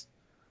he's just...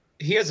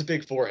 He has a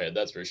big forehead,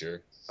 that's for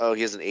sure. Oh,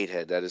 he has an 8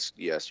 head. That is...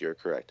 Yes, you're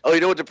correct. Oh, you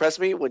know what depressed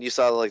me? When you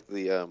saw,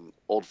 the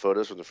old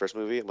photos from the first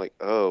movie, I'm like,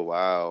 oh,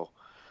 wow.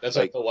 That's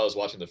what I thought while I was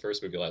watching the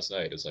first movie last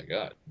night. It's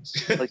God.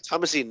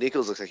 Thomas Ian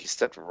Nichols looks like he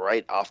stepped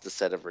right off the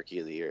set of Rookie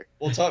of the Year.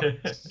 Well,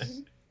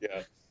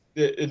 yeah.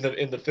 In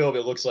the film,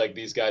 it looks like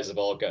these guys have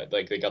all got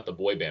they got the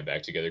boy band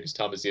back together because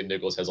Thomas Ian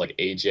Nichols has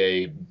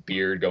AJ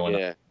beard going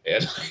on,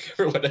 and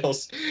everyone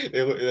else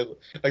there's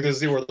a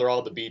scene where they're all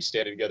at the beach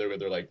standing together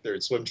with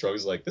their swim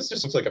trunks. This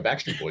just looks like a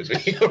Backstreet Boys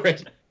video,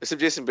 right? Except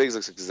Jason Biggs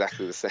looks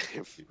exactly the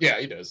same. Yeah,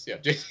 he does. Yeah,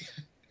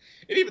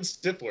 and even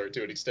Stifler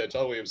to an extent.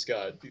 John William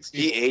Scott.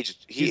 He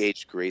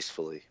aged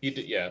gracefully. He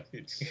did. Yeah.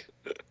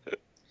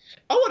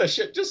 I want to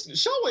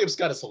Sean William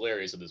Scott is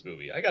hilarious in this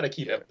movie. I got to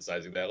keep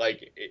emphasizing that.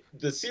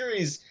 The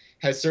series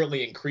has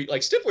certainly increased.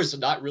 Stifler's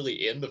not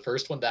really in the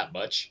first one that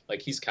much.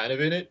 He's kind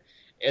of in it.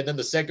 And then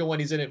the second one,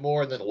 he's in it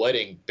more. And then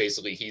Wedding,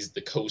 basically, he's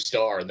the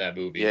co-star in that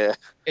movie. Yeah.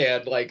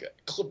 And,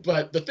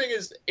 but the thing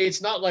is,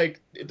 it's not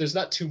there's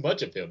not too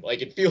much of him.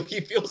 He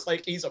feels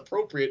like he's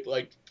appropriate,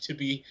 to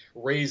be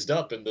raised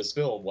up in this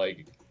film.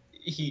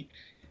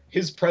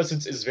 His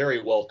presence is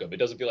very welcome. It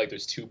doesn't feel like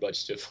there's too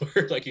much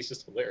Stifler. He's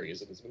just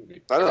hilarious in this movie.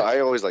 I don't know.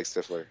 I always like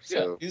Stifler.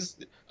 So.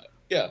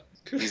 Yeah,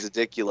 he's a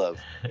dick you love.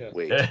 Yeah.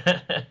 Wait.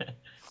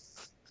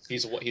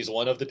 He's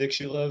one of the dicks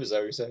you love? Is that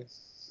what you're saying?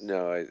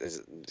 No,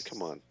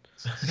 come on.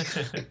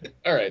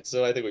 All right,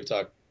 so I think we've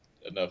talked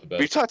enough about.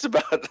 We talked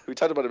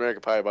about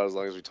American Pie about as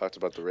long as we talked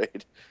about The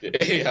Raid.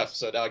 Yeah,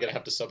 so now I'm gonna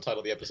have to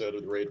subtitle the episode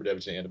with The Raid,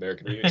 Redemption, and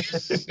American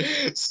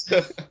Reunion.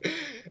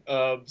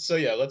 so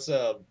yeah, let's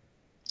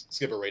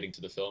give a rating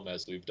to the film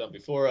as we've done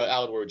before.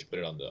 Alan, where would you put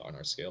it on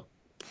our scale?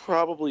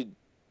 Probably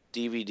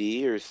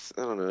DVD or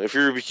I don't know. If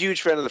you're a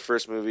huge fan of the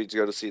first movie, to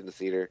go to see it in the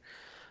theater.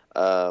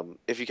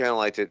 If you kind of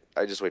liked it,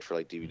 I just wait for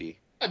like DVD.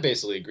 I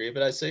basically agree,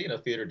 but I'd say,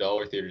 theater,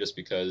 dollar theater, just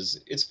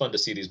because it's fun to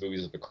see these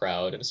movies with a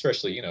crowd, and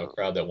especially, a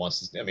crowd that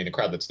wants to, a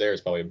crowd that's there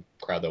is probably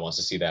a crowd that wants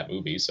to see that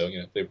movie. So,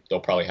 they'll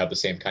probably have the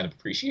same kind of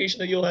appreciation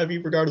that you'll have,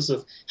 regardless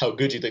of how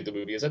good you think the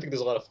movie is. I think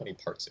there's a lot of funny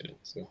parts in it.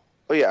 So.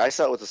 Oh yeah, I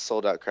saw it with a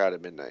sold out crowd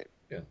at midnight.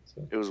 Yeah.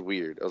 So. It was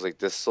weird. I was like,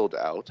 this sold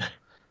out?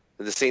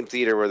 In the same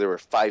theater where there were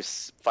five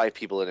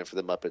people in it for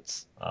the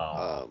Muppets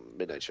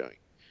midnight showing.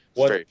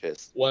 Very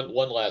pissed. One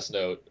last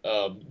note.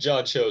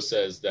 John Cho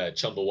says that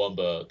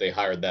Chumbawamba, they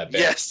hired that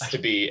band to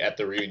be at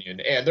the reunion,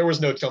 and there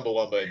was no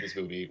Chumbawamba in this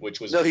movie, which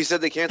was no. He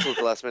said they canceled at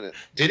the last minute.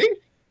 Did he?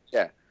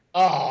 Yeah.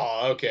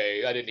 Oh,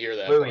 okay. I didn't hear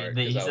that. Wait,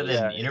 he said it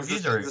in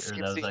interviews, or that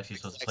was actually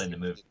supposed to play in the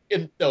movie?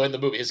 In the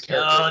movie, his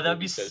character. Oh, that'd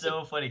be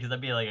so funny because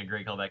that'd be like a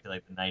great callback to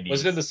like the 90s.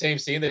 Was it in the same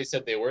scene that he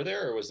said they were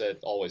there, or was that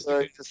always the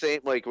case? It's the same,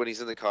 like when he's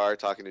in the car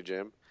talking to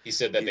Jim. He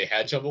said that they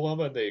had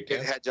Chumbawamba and they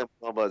had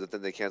Chumbawamba, but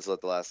then they canceled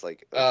at the last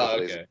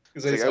okay.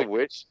 Because like, I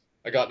wish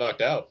I got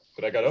knocked out,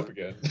 but I got up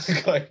again.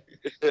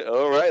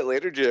 All right,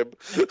 later, Jim.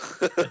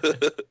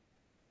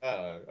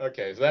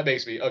 Okay, so that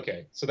makes me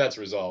okay. So that's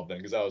resolved then,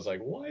 because I was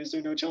like, why is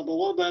there no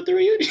Chumbawamba at the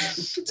reunion?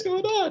 What's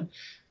going on?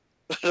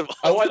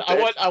 I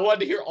wanted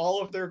to hear all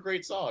of their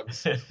great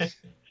songs.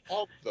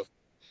 All of them.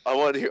 I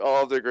want to hear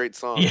all of their great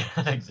songs.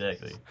 Yeah,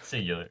 exactly.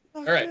 Singular.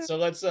 All right, so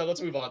let's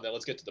move on then.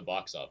 Let's get to the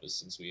box office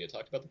since we had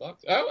talked about the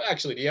box. Oh,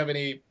 actually, do you have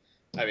any?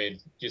 You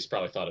just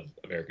probably thought of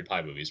American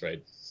Pie movies, right?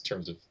 In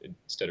terms of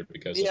instead of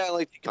because. Yeah, I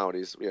like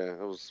comedies. Yeah,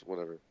 it was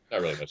whatever.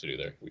 Not really much to do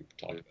there. We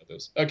talked about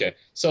those. Okay,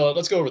 so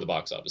let's go over the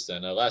box office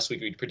then. Last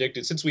week we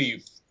predicted, since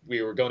we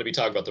were going to be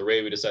talking about The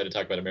Raid, we decided to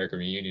talk about American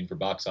Reunion for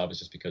box office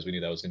just because we knew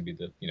that was going to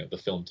be the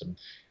film to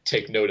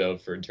take note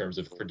of in terms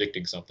of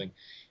predicting something.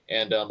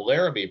 And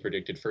Laramie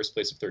predicted first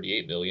place of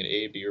 38 million.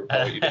 Abe, do you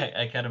recall what you did?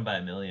 I cut him by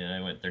 $1 million. I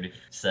went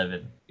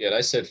 37. Yeah, and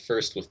I said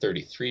first with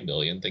 33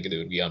 million, thinking it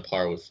would be on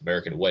par with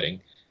American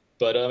Wedding.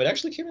 But it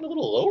actually came in a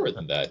little lower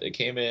than that. It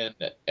came in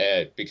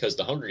because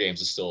the Hunger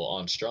Games is still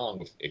on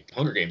strong.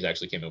 Hunger Games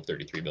actually came in with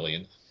 33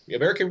 million. The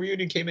American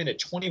Reunion came in at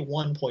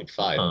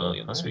 21.5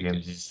 million this weekend.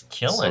 Hunger Games is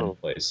killing.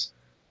 Place.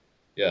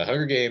 Yeah,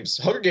 Hunger Games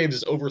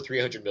is over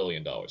 $300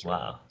 million. Right wow.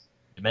 Now.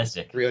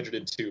 Domestic.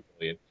 302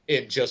 million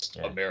in just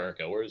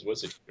America.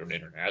 What's it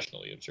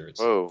internationally? I'm sure it's.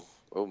 Oh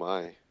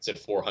my! It's at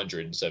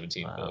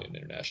 417 million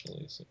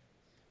internationally. So,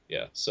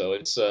 yeah, so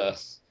it's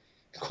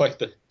quite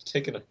the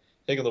taking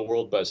the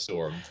world by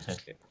storm.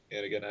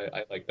 And again,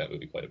 I like that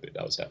movie quite a bit.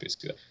 I was happy to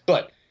see that.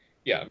 But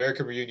yeah,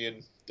 American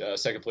Reunion,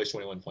 second place,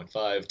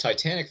 21.5.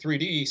 Titanic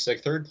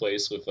 3D, third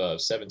place with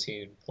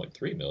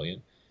 17.3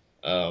 million.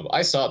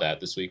 I saw that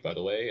this week, by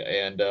the way,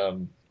 and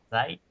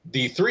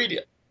the 3D.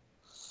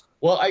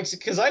 Well,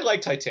 because I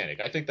like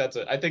Titanic. I think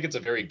it's a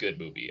very good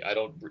movie. I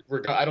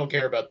don't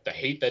care about the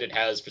hate that it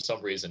has for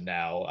some reason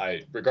now.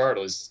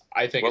 Regardless,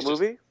 I think what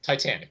movie?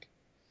 Titanic.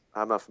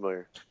 I'm not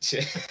familiar.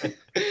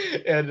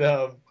 And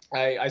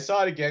I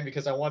saw it again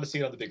because I wanted to see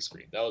it on the big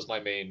screen. That was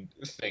my main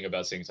thing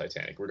about seeing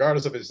Titanic.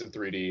 Regardless if it's in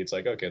 3D, it's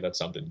like, okay, that's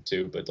something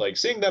too. But like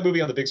seeing that movie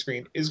on the big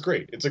screen is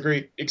great. It's a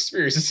great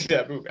experience to see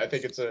that movie. I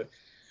think it's a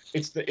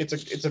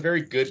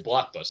very good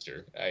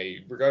blockbuster.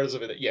 Regardless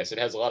of it, yes, it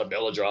has a lot of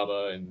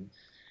melodrama and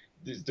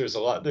there's a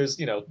lot. There's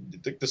the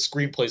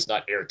screenplay's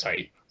not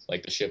airtight,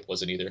 like the ship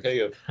wasn't either.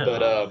 Hey,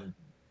 but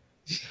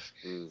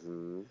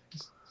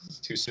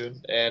too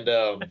soon. And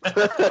about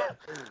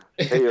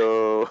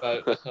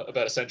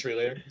a century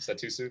later, is that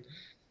too soon?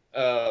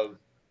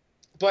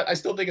 But I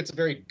still think it's a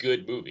very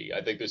good movie.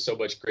 I think there's so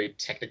much great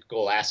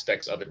technical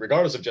aspects of it,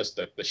 regardless of just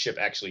the ship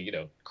actually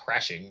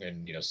crashing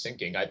and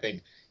sinking. I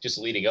think just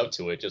leading up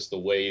to it, just the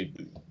way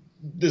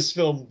this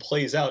film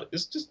plays out,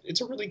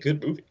 it's a really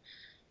good movie.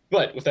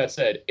 But with that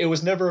said, it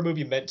was never a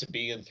movie meant to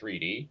be in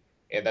 3D,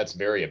 and that's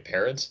very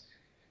apparent.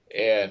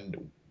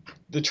 And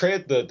the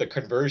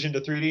conversion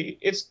to 3D,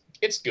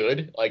 it's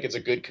good. Like, it's a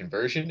good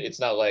conversion. It's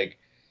not like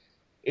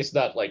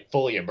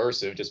fully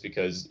immersive just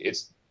because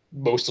it's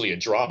mostly a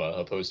drama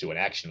opposed to an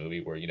action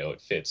movie where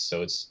it fits.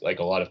 So it's like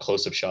a lot of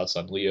close-up shots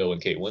on Leo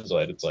and Kate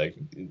Winslet. It's like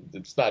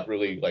it's not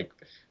really like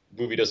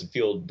movie doesn't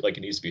feel like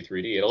it needs to be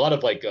 3D. And a lot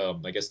of like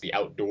I guess the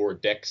outdoor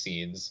deck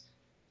scenes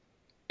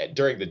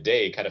during the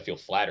day kind of feel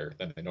flatter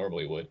than they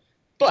normally would.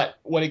 But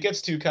when it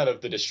gets to kind of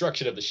the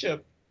destruction of the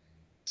ship,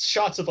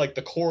 shots of like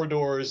the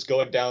corridors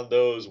going down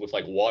those with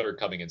like water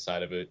coming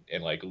inside of it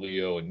and like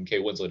Leo and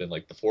Kate Winslet in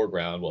like the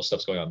foreground while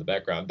stuff's going on in the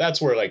background,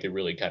 that's where like it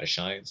really kind of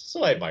shines.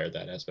 So I admire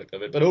that aspect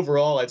of it. But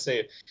overall, I'd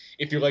say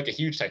if you're like a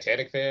huge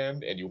Titanic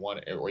fan and you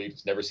want or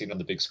you've never seen it on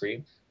the big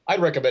screen, I'd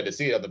recommend to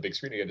see it on the big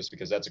screen again just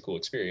because that's a cool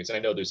experience. And I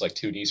know there's like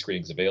 2D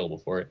screenings available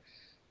for it.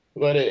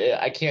 But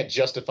I can't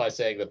justify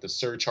saying that the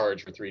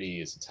surcharge for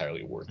 3D is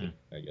entirely worth it,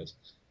 I guess.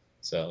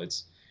 So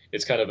it's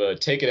kind of a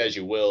take it as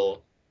you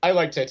will. I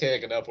like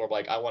Titanic enough where I'm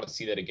like, I want to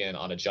see that again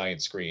on a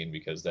giant screen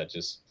because that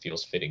just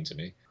feels fitting to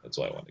me. That's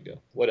why I want to go.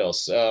 What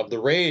else? The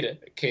Raid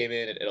came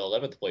in at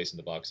 11th place in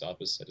the box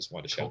office. I just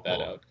wanted to shout that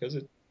out because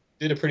it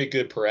did a pretty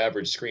good per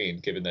average screen,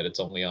 given that it's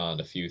only on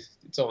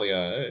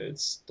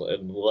it's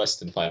in less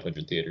than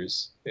 500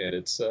 theaters, and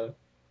it's or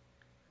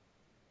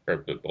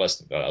less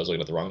than. I was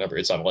looking at the wrong number.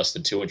 It's on less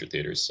than 200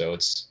 theaters, so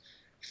it's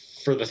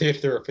for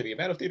the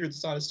amount of theaters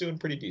it's on, it's doing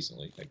pretty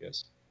decently, I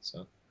guess.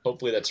 So.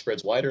 Hopefully that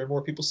spreads wider and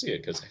more people see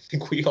it, because I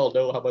think we all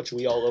know how much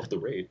we all love the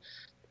Raid.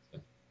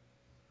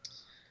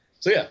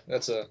 So yeah,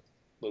 that's a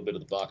little bit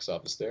of the box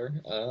office there.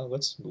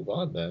 Let's move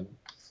on then.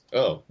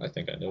 Oh, I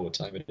think I know what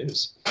time it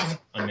is.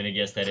 I'm gonna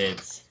guess that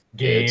it's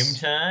game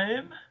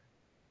time.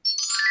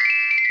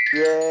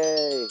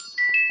 Yay!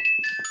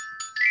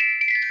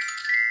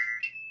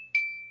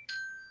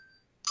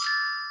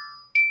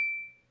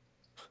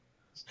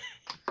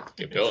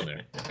 Keep going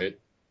there. Right?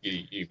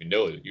 You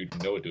know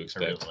what to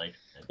expect.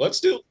 Let's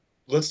do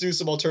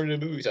some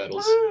alternative movie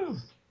titles. Woo!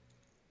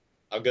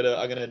 I'm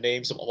gonna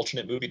name some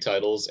alternate movie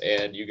titles,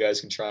 and you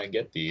guys can try and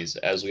get these.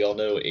 As we all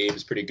know, Abe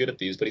is pretty good at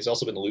these, but he's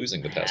also been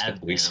losing the past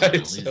couple weeks.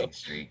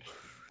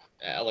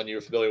 Alan,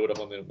 you're familiar with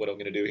what I'm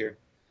gonna do here?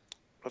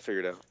 I'll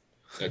figure it out.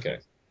 Okay,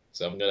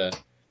 so I'm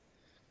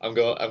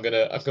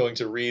going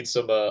to read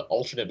some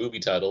alternate movie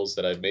titles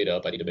that I've made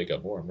up. I need to make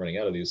up more. I'm running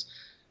out of these.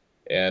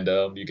 And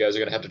you guys are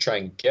going to have to try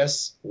and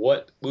guess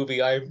what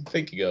movie I'm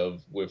thinking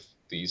of with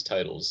these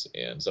titles.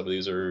 And some of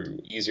these are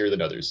easier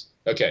than others.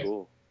 Okay.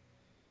 Cool.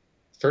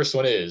 First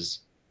one is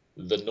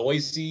The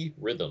Noisy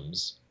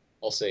Rhythms.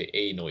 I'll say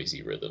A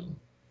Noisy Rhythm.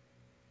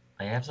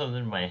 I have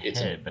something in my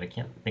head, but I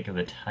can't think of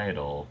the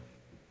title.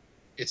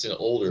 It's an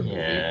older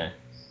movie.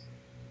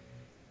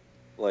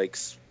 Like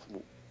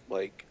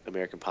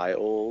American Pie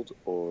old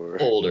or...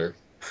 Older.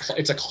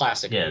 It's a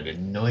classic movie. Yeah, The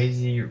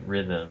Noisy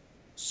Rhythm.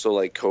 So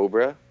like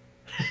Cobra?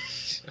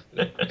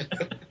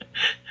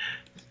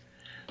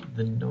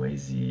 The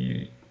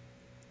noisy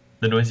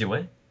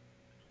what?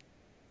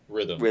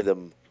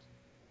 Rhythm.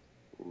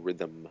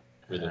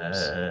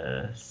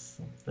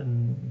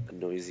 Something. A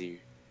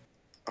noisy.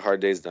 A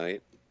Hard Day's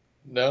Night.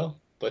 No,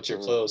 but you're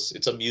close.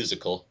 It's a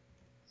musical.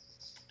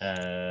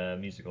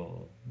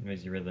 Musical.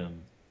 Noisy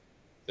Rhythm.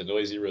 The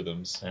Noisy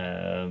Rhythms.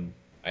 I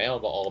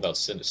am all about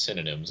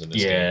synonyms in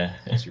this game.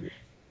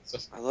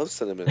 I love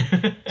cinnamon.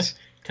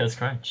 Toast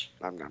Crunch.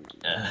 Nom nom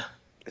nom.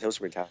 Toast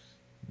Crunch.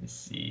 Let's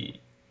see.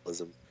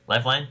 Listen.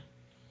 Lifeline?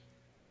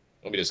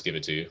 Let me just give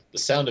it to you. The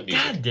Sound of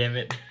Music. God damn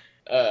it.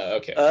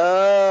 Okay.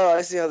 Oh,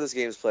 I see how this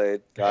game's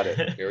played. Got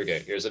it. Here we go.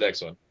 Here's the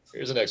next one.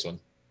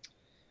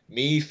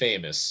 Me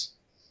Famous.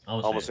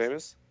 Almost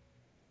Famous?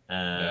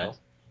 No.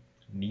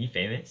 Me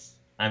Famous?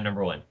 I'm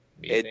number one.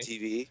 Ed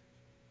TV.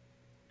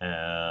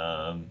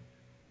 I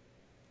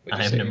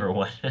am number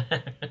one.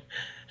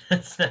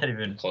 That's not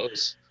even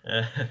close.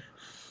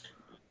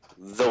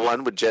 The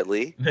one with Jet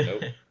Li?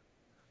 Nope.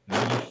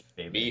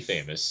 Me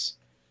Famous.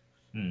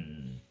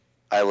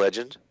 I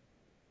Legend?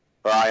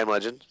 Or I Am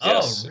Legend?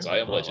 Yes, it's I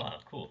Am Legend. Wow,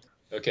 cool.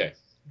 Okay.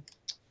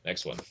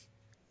 Next one.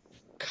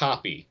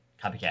 Copy.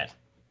 Copycat.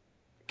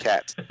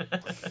 Cat.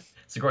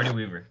 Sigourney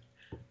Weaver.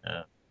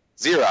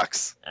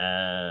 Xerox.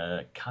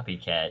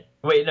 Copycat.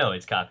 Wait, no,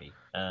 it's Copy.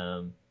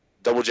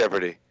 Double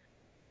Jeopardy.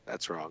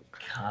 That's wrong.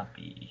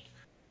 Copy.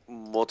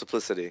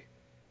 Multiplicity.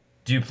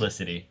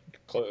 Duplicity.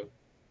 You're close.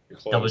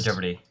 Double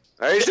Jeopardy.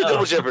 I already said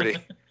Double Jeopardy.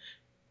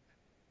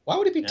 Why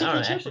would it be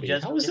Double Jeopardy?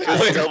 How is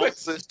that? Double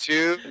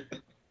two.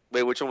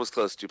 Wait, which one was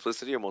close?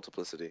 Duplicity or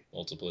multiplicity?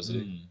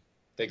 Multiplicity.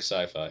 Think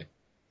sci-fi.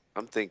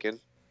 I'm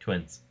thinking.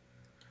 Twins.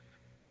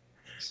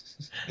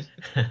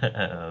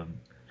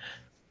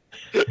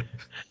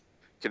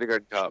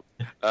 Kindergarten Cop.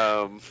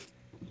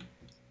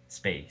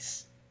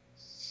 Space.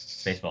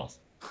 Spaceballs.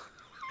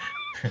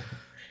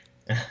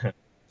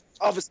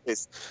 Office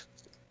Space.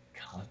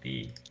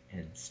 Copy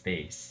and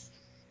Space.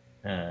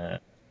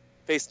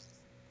 Face.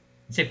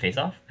 You say Face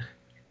Off?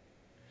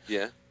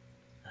 Yeah.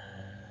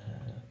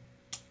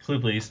 Clue,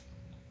 please.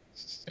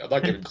 I'm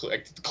not giving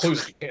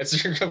clues. The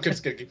answer. I'm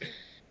just gonna give...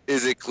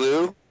 Is it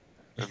Clue?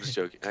 I'm just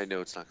joking. I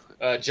know it's not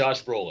Clue.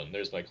 Josh Brolin.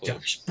 There's my clue.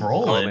 Josh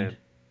Brolin.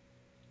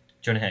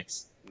 Jonah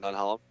Hex. Not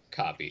Holland.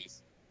 Copy.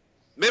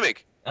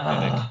 Mimic.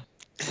 All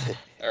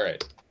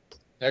right.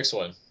 Next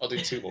one. I'll do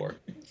two more.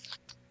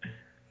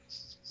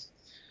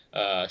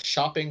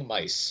 Shopping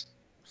Mice.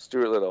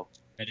 Stuart Little.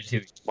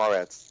 Ratatouille.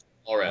 Mallrats.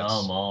 Mallrats.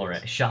 Oh,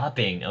 Mallrats.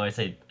 Shopping. Oh, I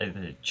said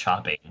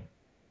chopping.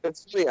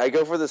 That's me. I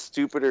go for the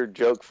stupider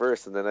joke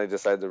first, and then I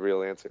decide the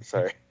real answer.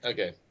 Sorry.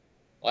 Okay.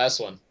 Last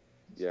one.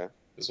 Yeah.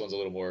 This one's a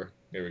little more...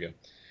 Here we go.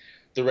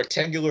 The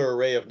rectangular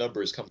array of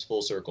numbers comes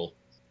full circle.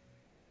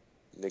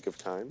 Nick of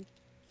Time.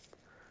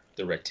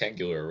 The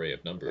rectangular array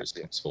of numbers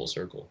comes full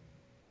circle.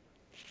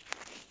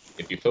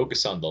 If you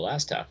focus on the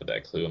last half of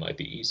that clue, it might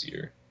be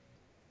easier.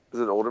 Is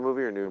it an older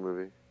movie or a new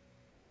movie?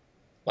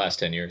 Last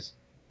 10 years.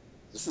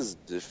 This is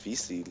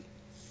difícil.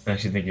 I'm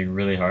actually thinking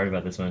really hard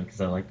about this one because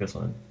I like this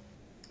one.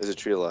 Is a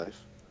tree alive?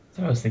 That's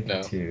what I was thinking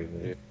No.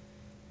 too.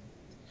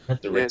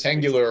 The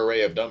rectangular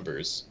array of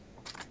numbers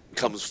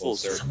comes full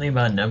circle. Something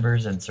about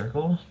numbers and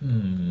circle?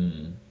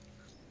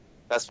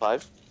 That's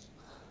 5.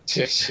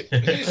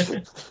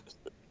 I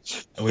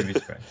wouldn't be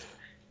surprised.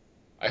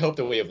 I hope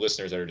that we have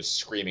listeners that are just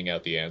screaming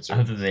out the answer. I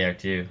hope that they are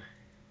too.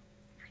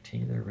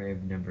 Rectangular array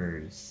of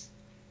numbers.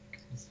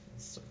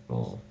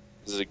 Circle.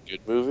 Is it a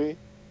good movie?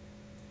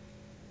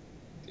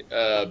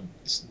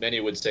 Many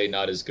would say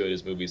not as good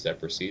as movies that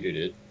preceded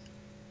it.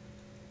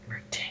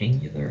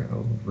 Rectangular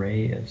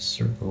array of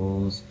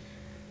circles.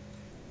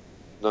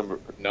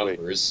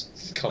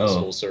 Numbers comes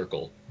full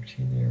circle.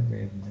 Rectangular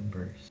array of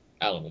numbers.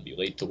 Alan will be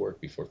late to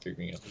work before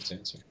figuring out this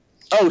answer.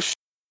 Oh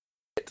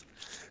shit!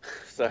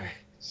 Sorry.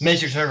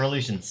 Matrix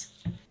Revolutions.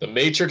 The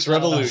Matrix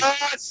Revolution.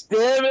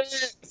 Damn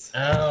it!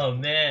 Oh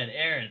man,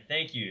 Aaron,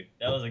 thank you.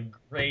 That was a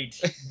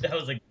great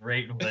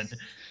one.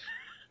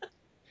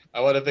 I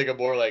want to think of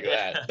more like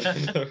that.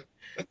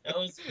 That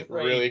was great.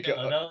 Really that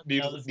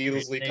was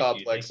needlessly great.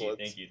 complex Thank you, ones.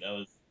 Thank you. That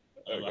was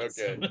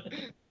awesome.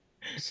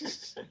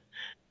 Okay.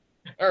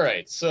 All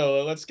right,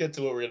 so let's get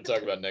to what we're going to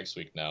talk about next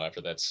week now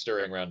after that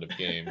stirring round of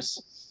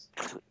games.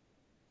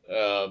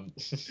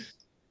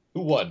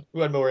 Who won?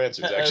 Who had more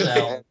answers,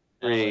 actually?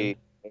 Three.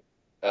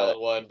 Alan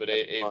won, but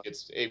Abe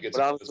gets But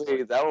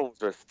honestly, that one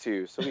was worth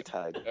 2, so we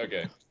tied.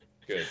 Okay,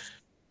 good.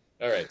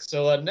 All right,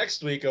 so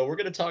next week we're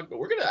gonna talk.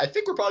 I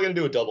think we're probably gonna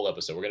do a double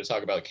episode. We're gonna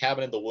talk about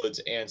Cabin in the Woods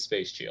and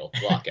Space Jail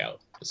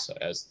Lockout,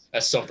 as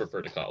some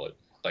prefer to call it,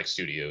 like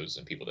studios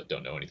and people that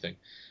don't know anything.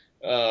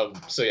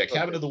 So yeah,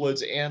 Cabin in the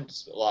Woods and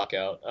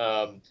Lockout.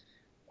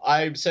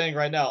 I'm saying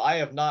right now, I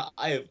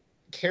have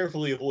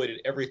carefully avoided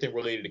everything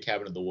related to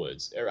Cabin in the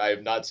Woods. I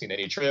have not seen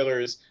any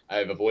trailers. I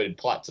have avoided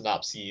plot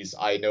synopses.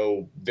 I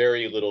know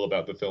very little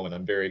about the film, and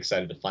I'm very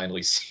excited to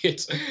finally see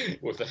it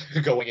with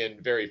going in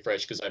very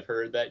fresh, because I've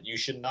heard that you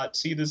should not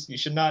see this. You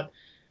should not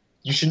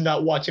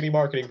watch any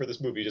marketing for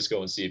this movie. Just go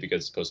and see it because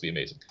it's supposed to be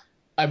amazing.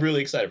 I'm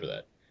really excited for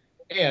that.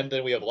 And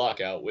then we have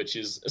Lockout, which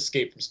is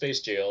Escape from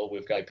Space Jail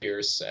with Guy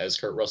Pearce as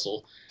Kurt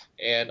Russell.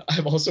 And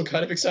I'm also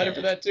kind of excited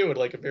for that too, in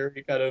like a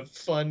very kind of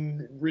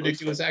fun,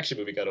 ridiculous action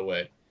movie kind of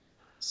way.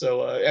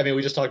 So, I mean,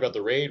 we just talked about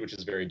The Raid, which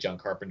is very John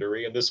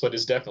Carpenter-y, and this one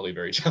is definitely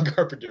very John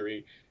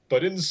Carpenter-y,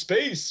 but in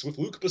space with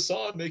Luc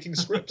Besson making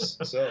scripts.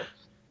 So,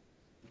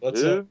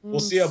 we'll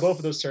see how both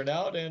of those turn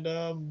out. And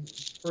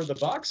for the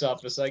box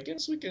office, I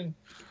guess we can,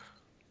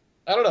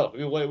 I don't know,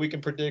 we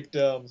can predict.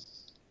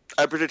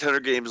 I predict Hunger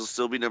Games will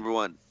still be number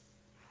 1.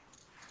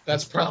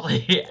 That's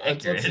probably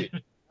accurate.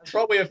 That's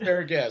probably a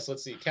fair guess.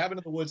 Let's see. Cabin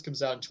in the Woods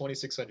comes out in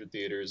 2,600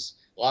 theaters.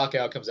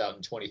 Lockout comes out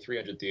in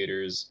 2,300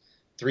 theaters.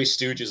 Three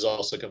Stooges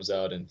also comes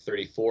out in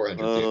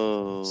 3,400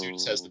 theaters.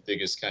 Stooges has the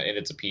biggest and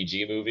it's a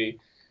PG movie.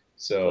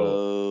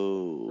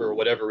 So for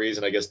whatever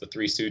reason, I guess the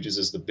Three Stooges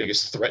is the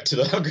biggest threat to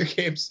the Hunger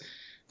Games.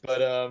 But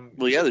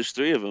well, yeah, there's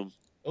 3 of them.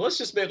 Let's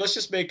just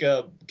make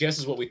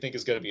guesses what we think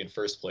is going to be in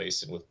first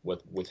place and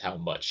with how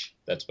much.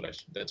 That's what.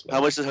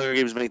 How much did Hunger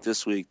Games make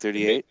this week?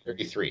 38.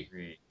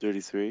 33.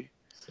 33.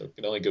 So it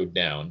can only go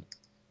down.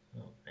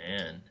 Oh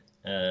man.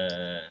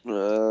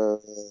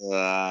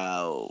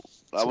 Wow.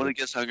 I want to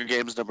guess Hunger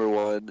Games number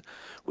 1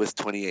 with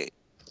 28.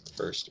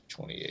 First of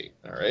 28.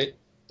 All right.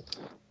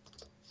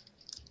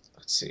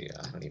 Let's see.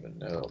 I don't even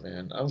know,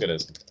 man. I'm gonna.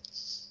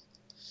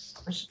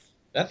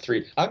 That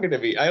 3. I'm gonna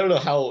be. I don't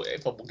know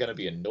if I'm gonna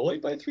be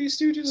annoyed by Three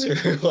Stooges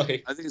or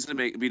like. I think it's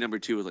gonna be number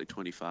 2 with like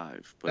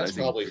 25. But that's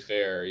probably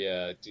fair.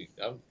 Yeah. Dude,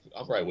 I'm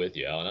right with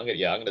you, Alan. I'm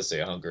gonna say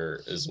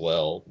Hunger as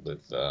well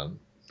with.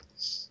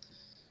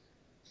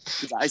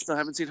 I still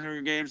haven't seen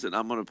Hunger Games, and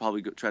I'm gonna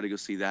probably try to go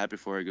see that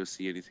before I go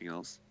see anything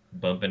else.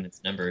 Bumping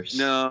its numbers.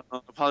 No,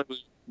 I'm probably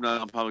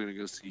gonna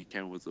go see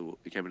Cabin in the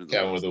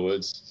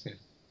Woods.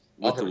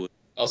 With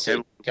I'll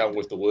say Cabin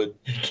with the Wood.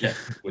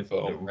 with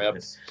Omar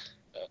Epps.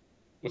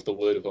 With the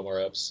Wood of Omar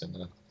Epps.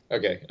 And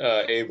okay,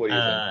 Abe, what do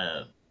you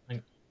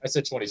think? I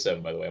said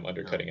 27, by the way. I'm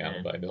undercutting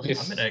Alan by a million.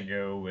 I'm gonna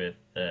go with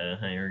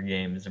Hunger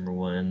Games number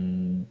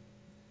 1.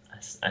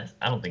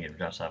 I don't think it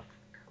drops off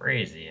a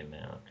crazy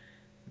amount.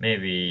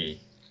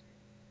 Maybe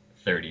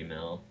 30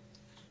 mil.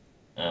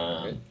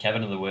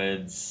 Cabin in the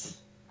Woods,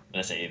 I'm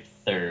gonna say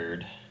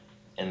 3rd,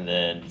 and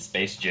then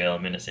Space Jail,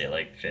 I'm gonna say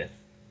like 5th.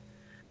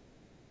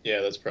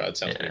 Yeah, that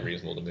sounds pretty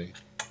reasonable to me.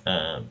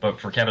 But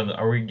for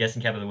are we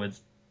guessing Cabin in the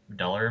Woods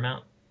dollar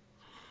amount?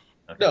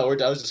 Okay. No,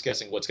 I was just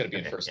guessing what's gonna be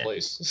in first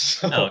place.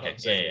 So, okay,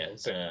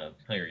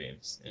 Hunger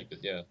Games.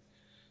 Yeah.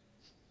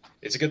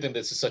 It's a good thing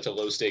this is such a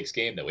low stakes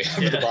game that we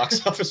have with the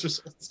box office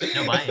results.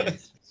 No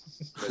Miami's.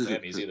 No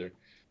Miami's either.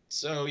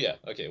 So yeah,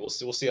 okay, we'll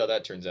see how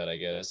that turns out, I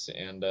guess.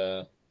 And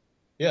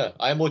yeah,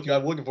 I'm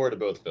looking forward to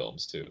both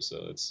films too.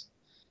 So it's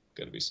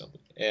gonna be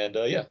something. And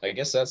yeah, I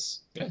guess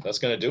that's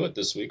gonna do it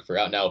this week for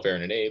Out Now with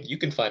Aaron and Abe. You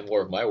can find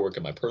more of my work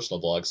at my personal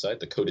blog site,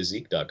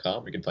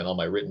 thecodeofzeke.com, where you can find all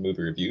my written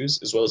movie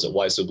reviews, as well as at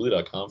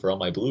whysoblu.com for all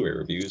my Blu-ray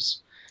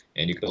reviews.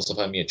 And you can also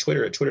find me at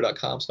Twitter at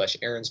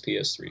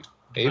twitter.com/AaronsPS3.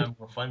 Find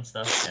more fun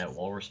stuff at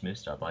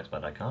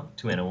walrusmoose.blogspot.com,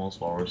 2animals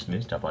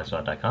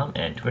walrusmoose.blogspot.com,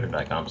 and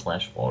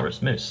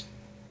twitter.com/walrusmoose.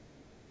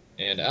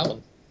 And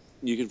Alan.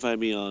 You can find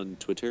me on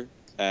Twitter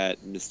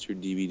at Mr.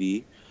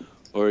 DVD,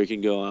 or you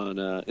can go on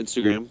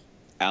Instagram,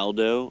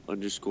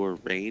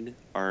 Aldo_Rain,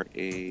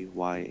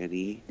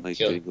 RAYNE, like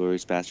the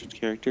Glorious Bastards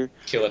character.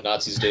 Killing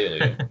Nazis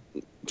daily.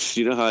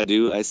 You know how I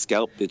do? I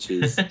scalp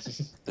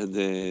bitches. And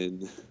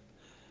then,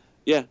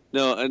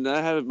 and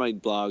I have my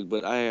blog,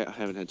 but I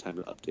haven't had time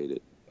to update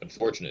it.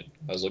 Unfortunate.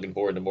 I was looking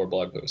forward to more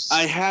blog posts.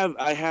 I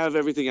have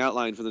everything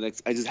outlined for the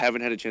next. I just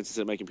haven't had a chance to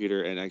sit at my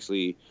computer and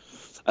actually.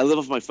 I live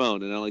off my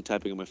phone and I like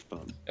typing on my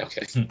phone.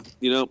 Okay.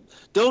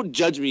 Don't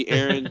judge me,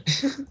 Aaron.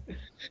 When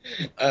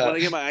I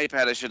get my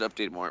iPad, I should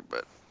update more,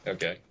 but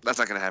okay, that's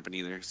not going to happen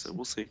either. So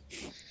we'll see.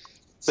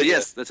 But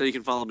yes, that's how you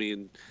can follow me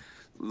and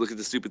look at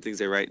the stupid things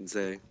I write and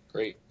say.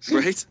 Great.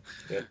 Right?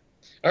 Yeah.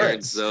 All right.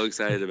 I'm so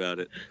excited about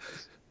it.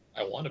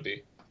 I want to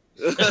be.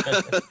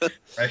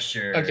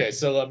 Pressure. Okay,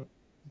 so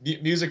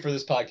music for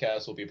this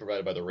podcast will be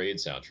provided by the Raid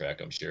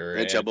soundtrack, I'm sure.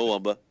 And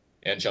Chumbawamba.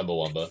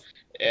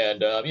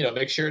 And,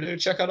 make sure to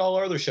check out all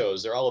our other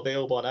shows. They're all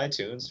available on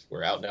iTunes.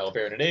 We're Out Now with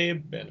Aaron and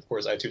Abe. And, of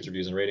course, iTunes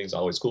reviews and ratings,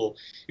 always cool.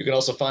 You can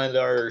also find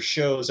our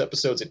shows,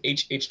 episodes at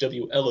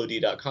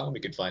hhwlod.com.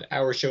 You can find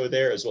our show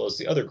there, as well as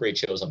the other great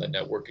shows on the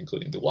network,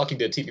 including the Walking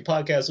Dead TV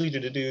podcast,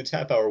 Legion of Dudes,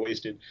 Half Hour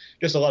Wasted.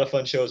 Just a lot of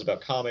fun shows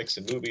about comics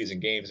and movies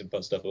and games and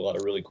fun stuff with a lot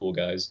of really cool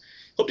guys.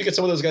 Hope to get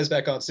some of those guys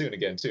back on soon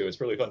again, too.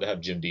 It's really fun to have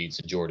Jim Dietz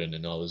and Jordan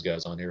and all those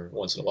guys on here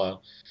once in a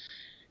while.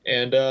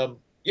 And,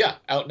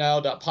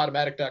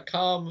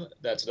 outnow.podomatic.com.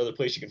 That's another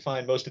place you can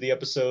find most of the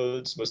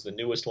episodes, most of the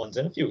newest ones,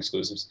 and a few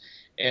exclusives.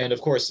 And,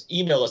 of course,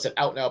 email us at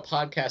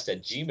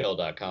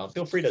outnowpodcast@gmail.com.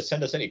 Feel free to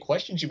send us any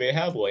questions you may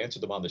have. We'll answer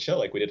them on the show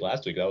like we did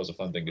last week. That was a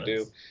fun thing to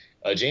do.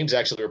 James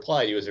actually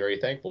replied. He was very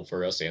thankful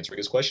for us answering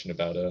his question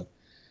about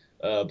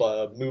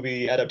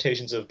movie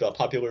adaptations of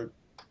popular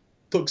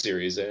book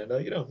series, and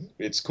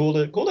it's cool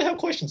to have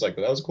questions like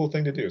that. That was a cool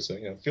thing to do. So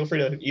feel free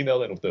to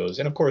email in with those,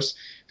 and of course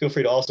feel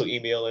free to also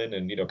email in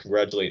and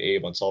congratulate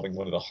Abe on solving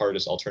one of the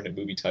hardest alternate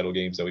movie title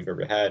games that we've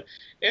ever had,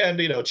 and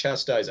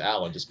chastise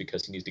Alan just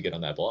because he needs to get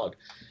on that blog.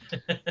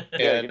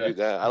 Yeah, you can do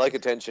that. I like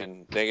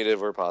attention,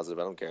 negative or positive.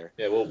 I don't care.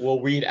 Yeah, we'll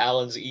read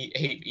Alan's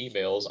hate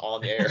emails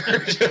on air.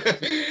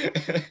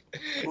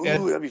 Ooh,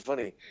 that'd be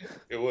funny.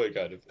 It would,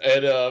 kind of.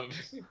 And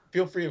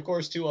feel free, of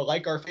course, to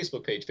like our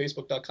Facebook page,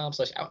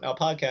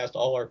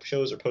 facebook.com/OutNowPodcast. All our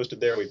shows are posted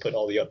there. We put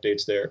all the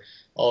updates there.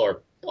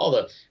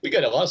 We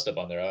got a lot of stuff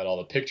on there. Right? All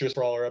the pictures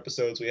for all our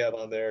episodes we have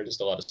on there. Just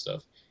a lot of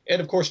stuff.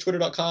 And of course,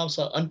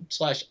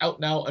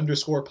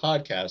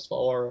 twitter.com/outnow_podcast.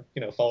 Follow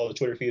the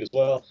Twitter feed as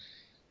well.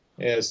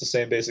 Yeah, it's the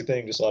same basic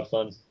thing. Just a lot of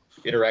fun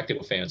interacting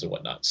with fans and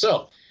whatnot.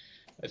 So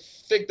I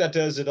think that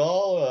does it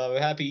all.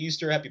 Happy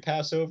Easter, happy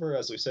Passover,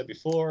 as we said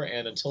before.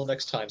 And until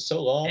next time,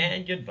 so long.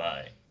 And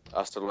goodbye.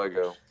 Hasta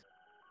luego.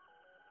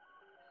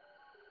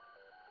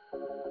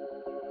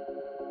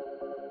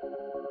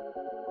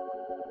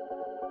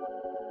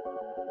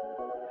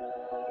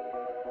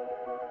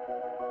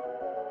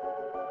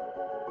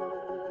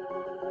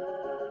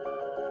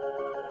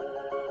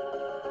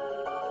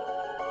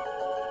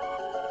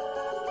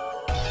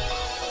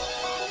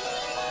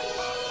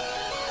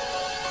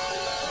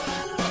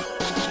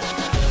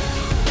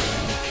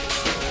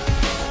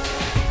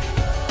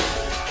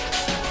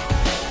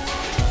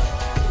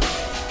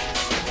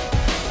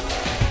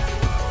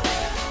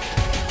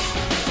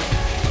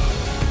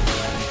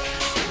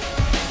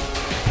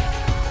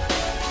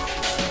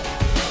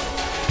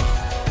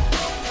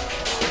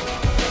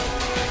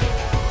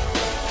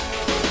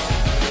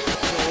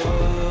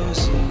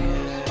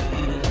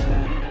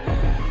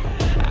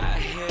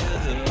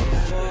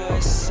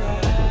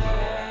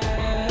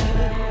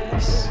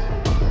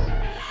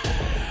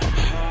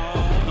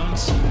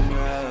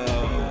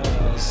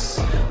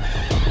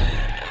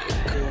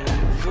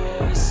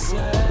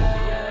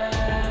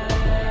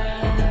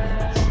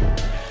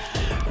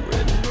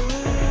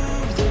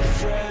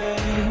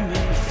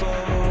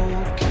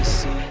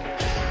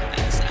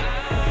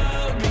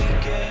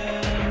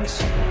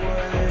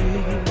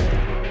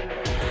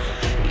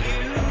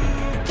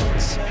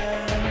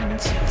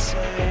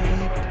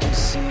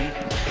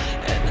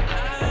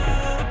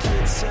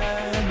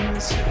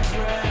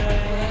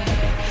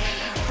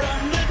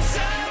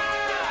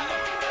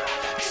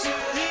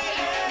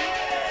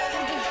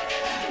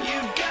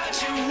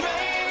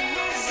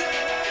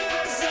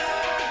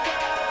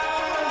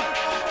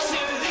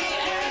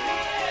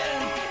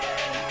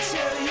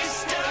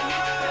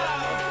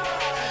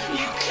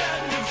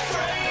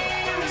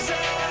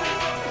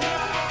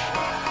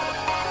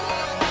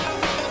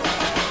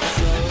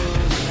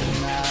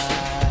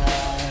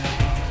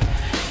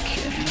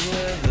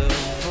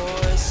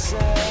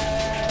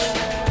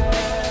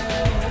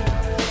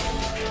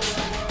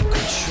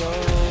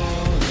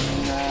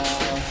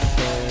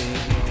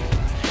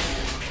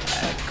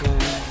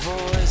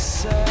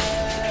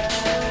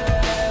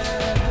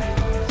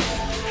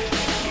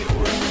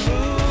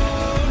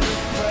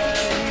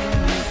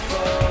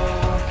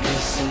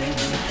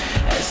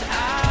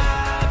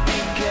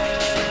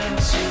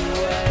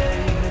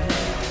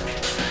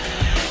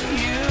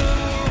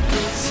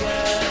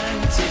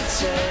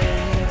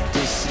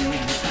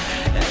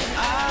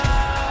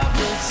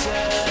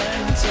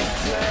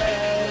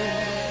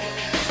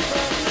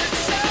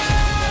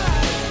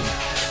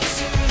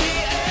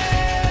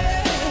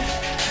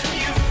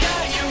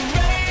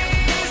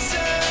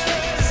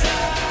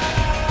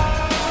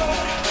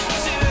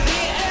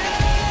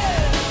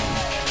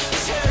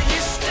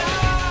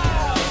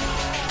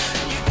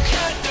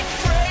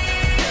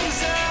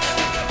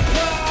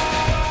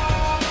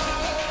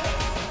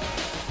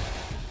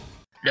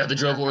 And the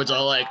drug lord's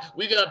all like,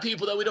 we got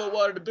people that we don't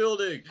want in the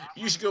building.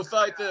 You should go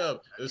fight them.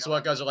 And the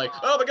SWAT guys are like,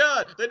 oh my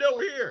God, they know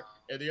we're here.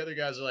 And the other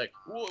guys are like,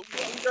 we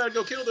gotta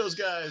go kill those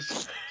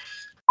guys.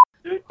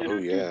 Oh,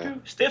 yeah.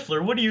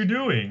 Stifler, what are you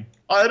doing?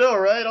 I know,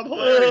 right? I'm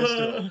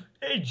hilarious.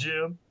 Hey,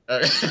 Jim.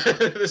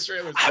 This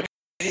trailer's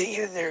Getting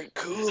in there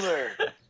cooler.